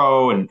we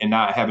grow and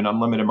not having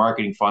unlimited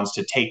marketing funds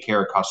to take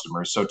care of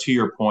customers. So to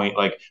your point,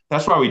 like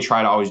that's why we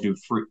try to always do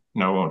free,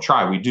 no, we won't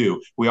try, we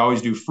do. We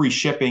always do free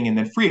shipping and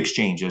then free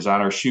exchanges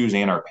on our shoes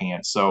and our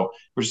pants. So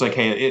we're just like,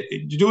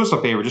 hey, do us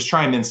a favor, just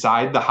try them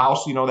inside the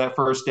house, that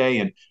first day,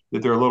 and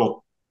that they're a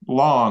little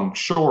long,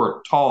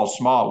 short, tall,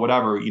 small,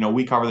 whatever,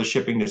 we cover the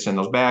shipping to send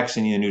those back,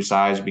 send you a new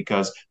size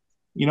because,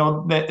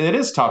 that it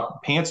is tough.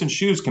 Pants and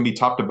shoes can be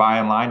tough to buy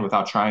online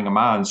without trying them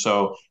on.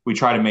 So we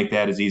try to make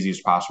that as easy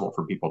as possible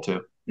for people too.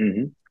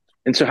 Hmm.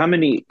 And so how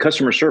many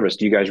customer service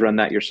do you guys run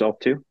that yourself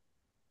too?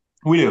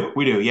 We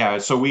do, yeah.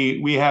 So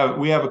we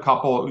have a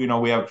couple.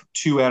 We have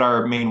two at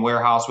our main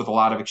warehouse with a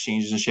lot of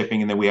exchanges and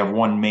shipping, and then we have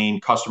one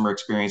main customer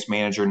experience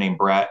manager named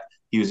Brett.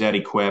 He was at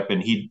Equip,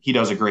 and he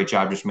does a great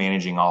job just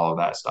managing all of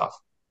that stuff.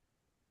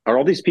 Are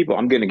all these people, I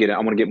want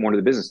to get more into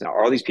the business now.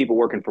 Are all these people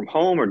working from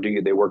home or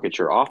they work at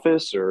your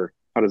office or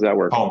how does that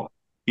work? Home.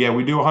 Yeah,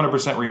 we do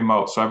 100%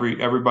 remote. So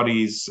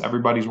everybody's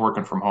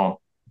working from home.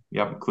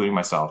 Yep, including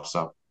myself.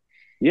 So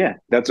Yeah,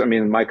 I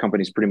mean, my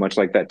company's pretty much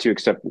like that too,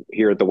 except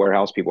here at the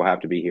warehouse, people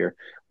have to be here.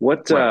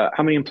 right.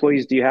 How many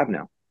employees do you have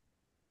now?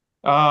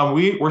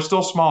 We're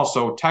still small.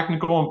 So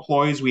technical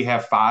employees, we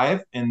have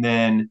five, and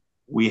then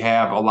we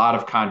have a lot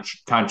of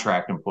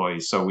contract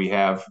employees. So we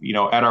have,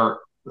 at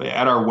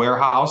our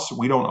warehouse,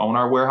 we don't own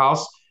our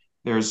warehouse.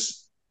 There's,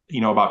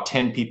 about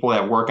 10 people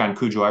that work on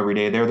Kujo every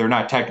day there. They're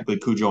not technically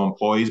Kujo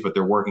employees, but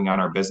they're working on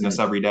our business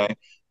Mm, every day.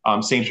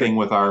 Same sure. thing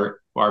with our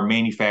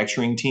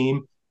manufacturing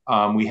team.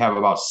 We have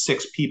about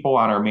 6 people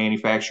on our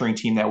manufacturing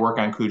team that work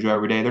on Kujo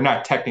every day. They're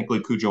not technically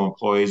Kujo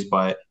employees,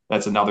 but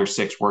that's another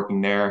 6 working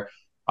there.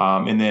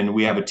 And then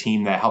we have a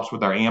team that helps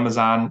with our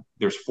Amazon.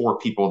 There's 4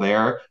 people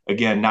there.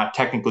 Again, not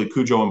technically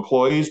Kujo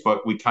employees,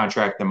 but we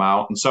contract them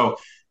out. And so,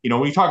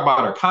 when you talk about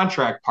our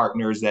contract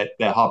partners that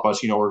help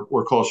us,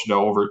 we're closer to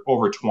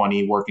over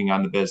 20 working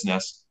on the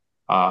business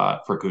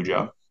for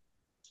Kujo.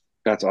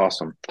 That's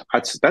awesome.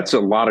 That's a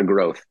lot of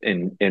growth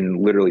in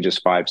literally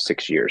just 5,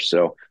 6 years.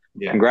 So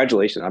Yeah.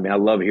 congratulations. I mean, I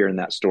love hearing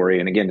that story.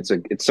 And again,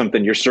 it's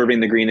something you're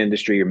serving the green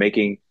industry. You're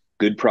making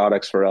good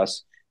products for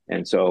us.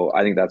 And so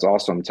I think that's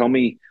awesome. Tell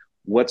me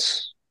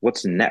what's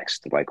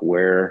next? Like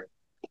what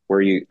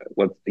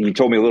you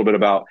told me a little bit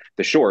about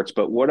the shorts,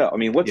 but what else? I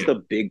mean, what's Yeah. the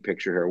big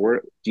picture here?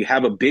 Where do you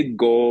have a big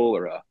goal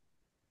or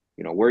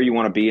where you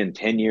want to be in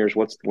 10 years?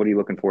 What are you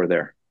looking for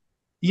there?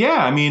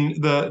 Yeah, I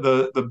mean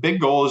the big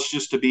goal is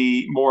just to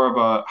be more of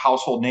a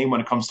household name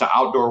when it comes to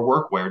outdoor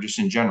workwear, just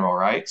in general,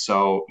 right?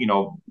 So,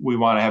 we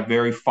want to have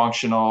very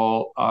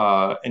functional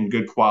and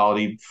good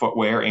quality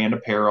footwear and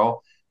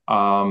apparel.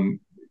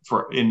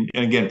 And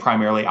again,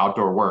 primarily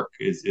outdoor work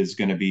is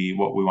going to be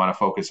what we want to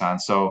focus on.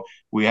 So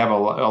we have a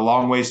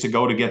long ways to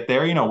go to get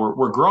there.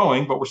 We're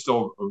growing, but we're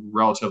still a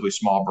relatively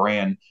small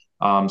brand.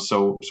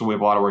 So we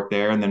have a lot of work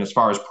there. And then as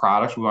far as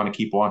products, we want to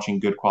keep launching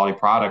good quality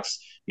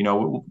products.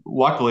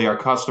 Luckily our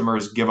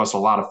customers give us a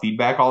lot of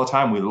feedback all the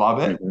time. We love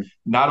it, Mm-hmm.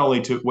 not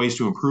only to ways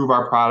to improve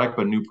our product,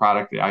 but new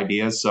product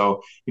ideas.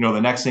 So, the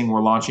next thing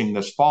we're launching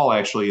this fall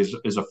actually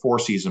is a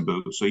 4-season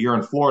boot. So you're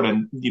in Florida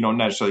and you don't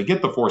necessarily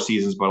get the 4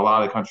 seasons, but a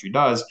lot of the country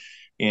does.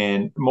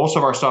 And most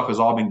of our stuff has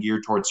all been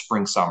geared towards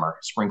spring, summer.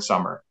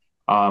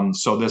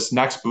 So this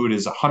next boot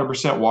is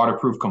 100%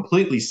 waterproof,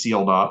 completely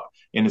sealed up,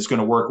 and it's going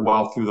to work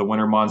well through the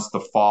winter months, the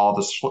fall,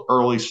 the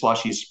early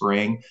slushy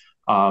spring.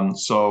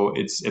 So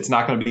it's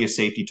not going to be a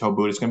safety toe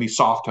boot. It's going to be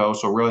soft toe,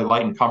 so really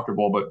light and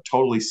comfortable, but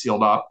totally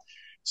sealed up.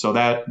 So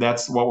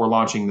that's what we're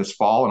launching this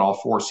fall in all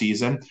 4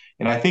 season.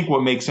 And I think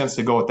what makes sense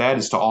to go with that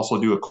is to also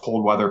do a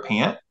cold weather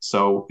pant.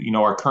 So,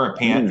 our current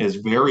pant is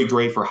very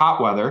great for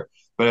hot weather,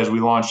 but as we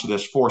launch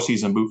this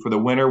 4-season boot for the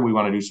winter, we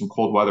want to do some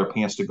cold weather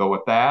pants to go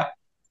with that.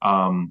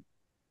 And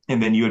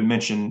then you had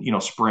mentioned,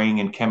 spraying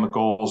and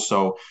chemicals.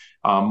 So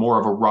more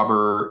of a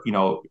rubber,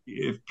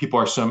 if people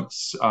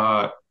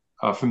are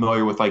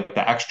familiar with like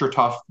the extra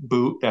tough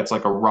boot, that's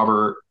like a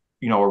rubber,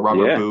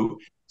 Yeah. boot.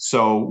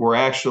 So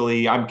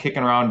I'm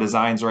kicking around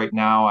designs right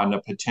now on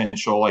a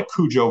potential like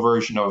Kujo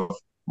version of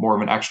more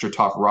of an extra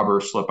tough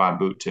rubber slip-on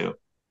boot too.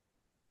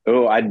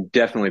 Oh, I'd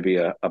definitely be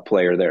a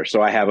player there.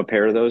 So I have a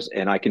pair of those,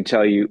 and I can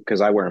tell you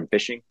because I wear them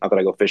fishing. Not that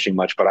I go fishing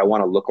much, but I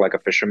want to look like a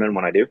fisherman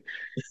when I do.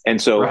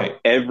 And so Right.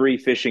 every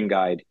fishing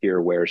guide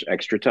here wears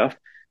extra tough.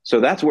 So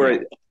that's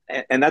where,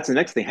 Yeah. and that's the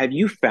next thing. Have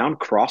you found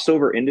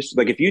crossover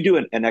industry? Like if you do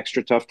an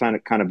extra tough kind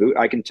of boot,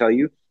 I can tell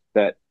you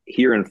that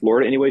here in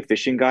Florida anyway,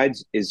 fishing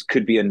guides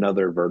could be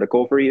another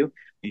vertical for you.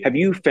 Have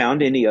you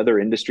found any other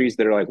industries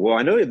that are like, well,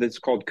 I know that it's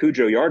called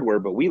Kujo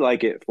Yardwear, but we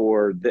like it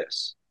for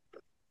this?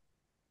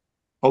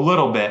 A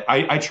little bit.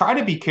 I try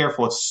to be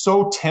careful. It's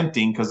so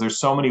tempting because there's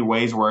so many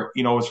ways where,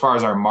 as far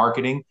as our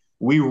marketing,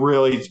 we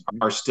really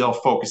are still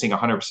focusing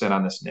 100%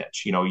 on this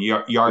niche, Oh,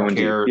 yard indeed.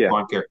 care, Yeah.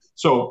 lawn care.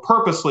 So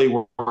purposely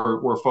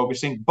we're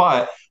focusing,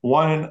 but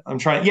one I'm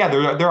trying, yeah,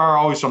 there are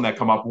always some that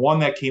come up. One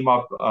that came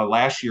up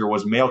last year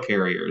was mail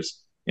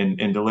carriers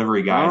and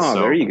delivery guys. Oh,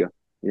 there So you go.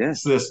 Yeah.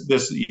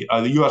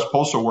 the U.S.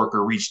 postal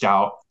worker reached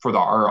out for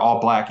our all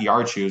black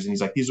yard shoes, and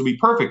he's like, these will be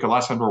perfect. The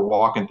last time we're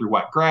walking through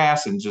wet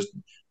grass and just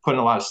putting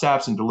a lot of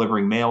steps and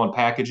delivering mail and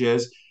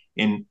packages.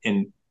 And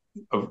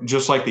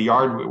just like the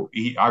yard,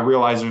 I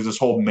realized there's this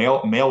whole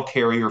mail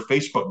carrier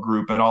Facebook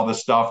group and all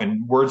this stuff,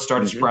 and word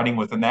started Hmm. spreading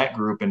within that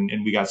group, and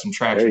we got some There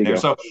traction you there. go.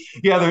 So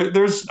yeah,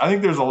 I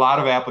think there's a lot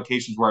of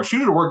applications where our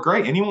shoes will work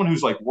great. Anyone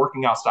who's like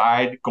working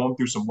outside, going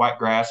through some wet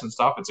grass and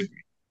stuff,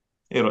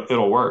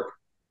 it'll work.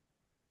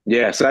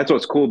 Yeah, so that's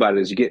what's cool about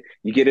it is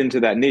you get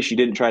into that niche you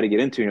didn't try to get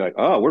into, and you're like,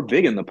 oh, we're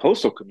big in the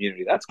postal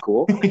community. That's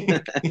cool.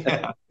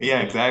 Yeah,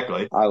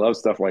 exactly. I love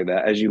stuff like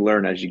that as you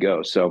learn as you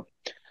go. So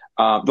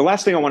the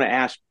last thing I want to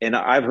ask, and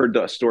I've heard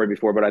the story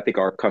before, but I think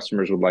our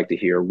customers would like to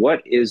hear,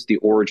 what is the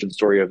origin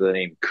story of the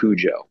name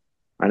Cujo?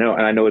 I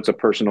know it's a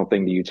personal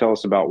thing to you. Tell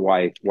us about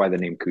why the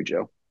name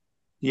Cujo.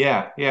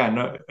 Yeah,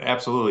 no,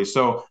 absolutely.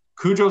 So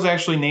Cujo's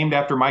actually named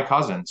after my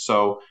cousin.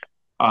 So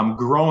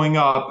growing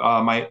up,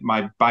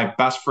 my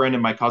best friend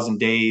and my cousin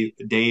Dave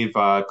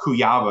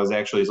Kuyava is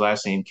actually his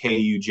last name,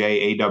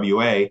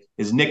 Kujawa.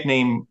 His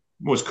nickname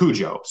was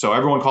Kujo, so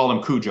everyone called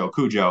him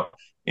Kujo.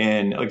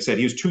 And like I said,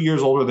 he was 2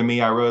 years older than me.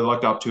 I really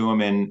looked up to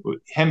him, and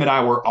him and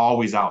I were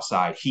always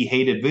outside. He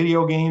hated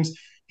video games.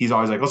 He's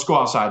always like, "Let's go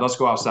outside. Let's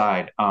go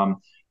outside."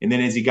 And then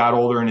as he got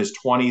older in his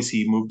 20s,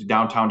 he moved to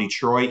downtown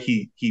Detroit.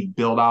 He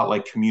built out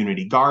like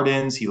community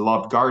gardens. He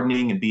loved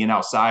gardening and being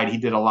outside. He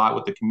did a lot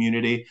with the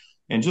community,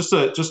 and just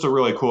a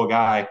really cool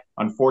guy.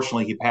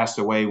 Unfortunately, he passed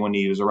away when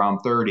he was around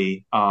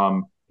 30.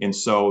 And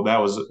so that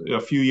was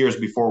a few years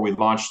before we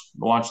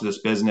launched this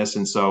business,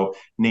 and so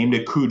named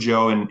it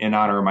Cujo in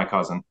honor of my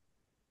cousin.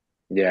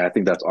 Yeah, I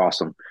think that's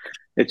awesome.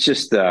 It's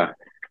just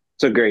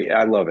so great.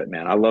 I love it,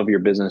 man. I love your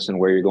business and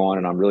where you're going,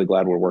 and I'm really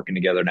glad we're working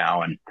together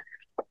now. And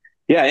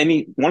yeah,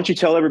 why don't you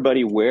tell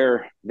everybody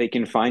where they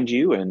can find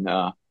you and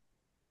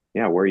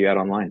yeah, where are you at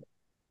online?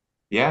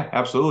 Yeah,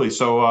 absolutely.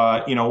 So,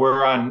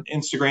 we're on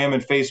Instagram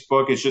and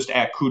Facebook. It's just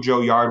at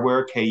Kujo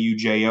Yardwear,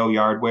 Kujo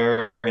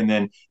Yardwear. And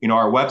then,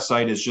 our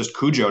website is just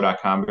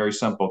kujo.com. Very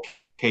simple,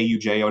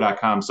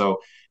 kujo.com. So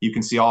you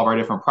can see all of our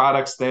different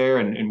products there.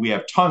 And we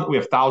have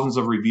thousands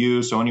of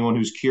reviews. So anyone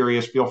who's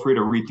curious, feel free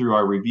to read through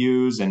our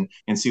reviews and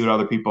see what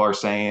other people are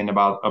saying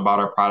about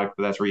our product.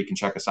 But that's where you can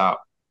check us out.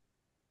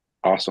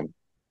 Awesome.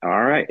 All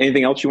right.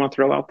 Anything else you want to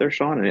throw out there,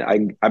 Shawn?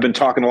 I've been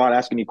talking a lot,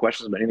 asking you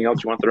questions, but anything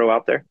else you want to throw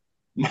out there?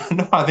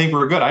 No, I think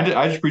we're good.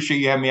 I just appreciate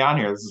you having me on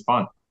here. This is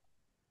fun.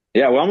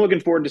 Yeah, well, I'm looking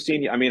forward to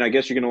seeing you. I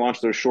guess you're going to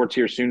launch those shorts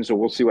here soon, so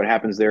we'll see what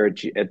happens there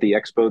at the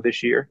expo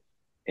this year.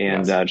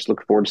 and Yes. just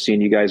look forward to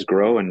seeing you guys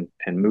grow and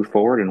move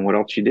forward and what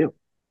else you do.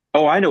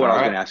 Oh, I know what All I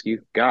was going right. to ask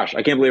you. Gosh,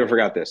 I can't believe I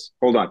forgot this.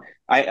 Hold on.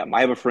 I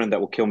have a friend that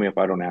will kill me if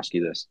I don't ask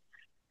you this.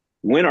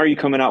 When are you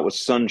coming out with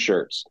sun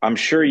shirts? I'm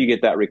sure you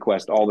get that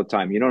request all the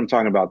time. You know what I'm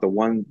talking about?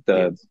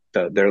 Yes.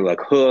 They're like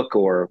Hook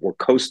or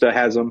Costa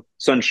has them,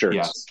 sun shirts.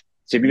 Yes.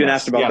 So have you been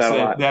asked Yes. about Yes. that a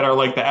That, lot? that are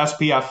like the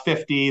SPF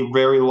 50,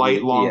 very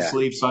light, long Yeah,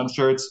 sleeve sun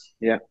shirts.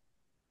 yeah,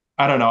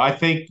 I don't know. I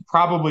think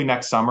probably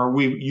next summer.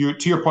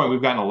 To your point,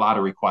 we've gotten a lot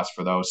of requests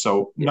for those.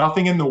 So yeah.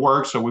 nothing in the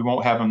works, so we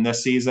won't have them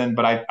this season.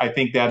 But I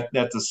think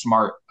that's a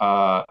smart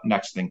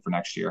next thing for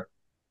next year.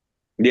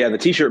 Yeah, the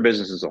t-shirt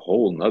business is a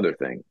whole nother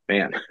thing,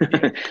 man.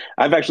 Yeah.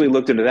 I've actually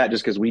looked into that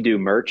just because we do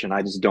merch and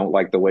I just don't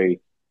like the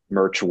way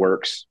merch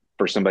works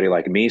for somebody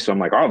like me. So I'm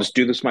like, oh, I'll just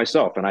do this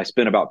myself. And I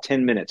spent about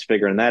 10 minutes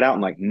figuring that out.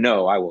 I'm like,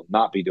 no, I will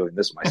not be doing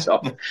this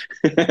myself.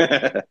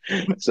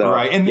 So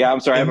Right. yeah, I'm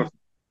sorry. And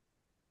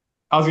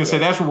I was gonna Go say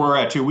ahead. that's where we're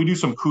at too. We do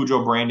some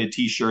Kujo branded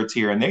T-shirts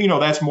here, and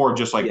that's more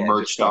just like Yeah,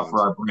 merch just stuff for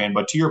cones. our brand.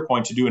 But to your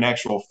point, to do an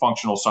actual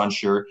functional sun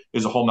shirt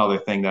is a whole nother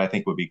thing that I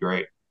think would be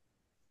great.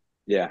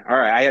 Yeah. All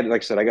right.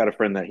 Like I said, I got a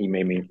friend that he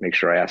made me make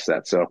sure I asked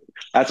that. So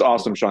that's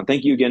awesome, Shawn.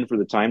 Thank you again for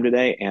the time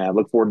today. And I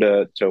look forward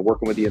to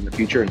working with you in the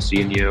future and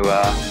seeing you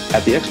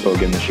at the expo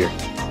again this year.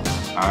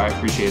 All right,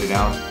 appreciate it,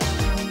 Alan.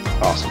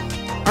 Awesome.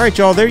 All right,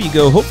 y'all, there you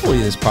go. Hopefully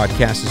this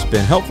podcast has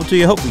been helpful to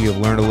you. Hopefully you've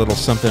learned a little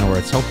something or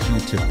it's helped you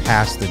to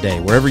pass the day.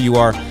 Wherever you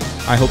are,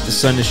 I hope the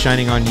sun is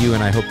shining on you,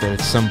 and I hope that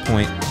at some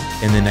point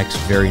in the next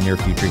very near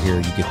future here,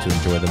 you get to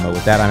enjoy them. But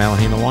with that, I'm Alan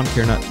Hain, the Lawn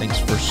Care Nut. Thanks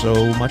for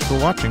so much for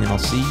watching, and I'll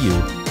see you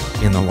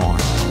in the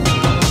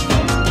lawn.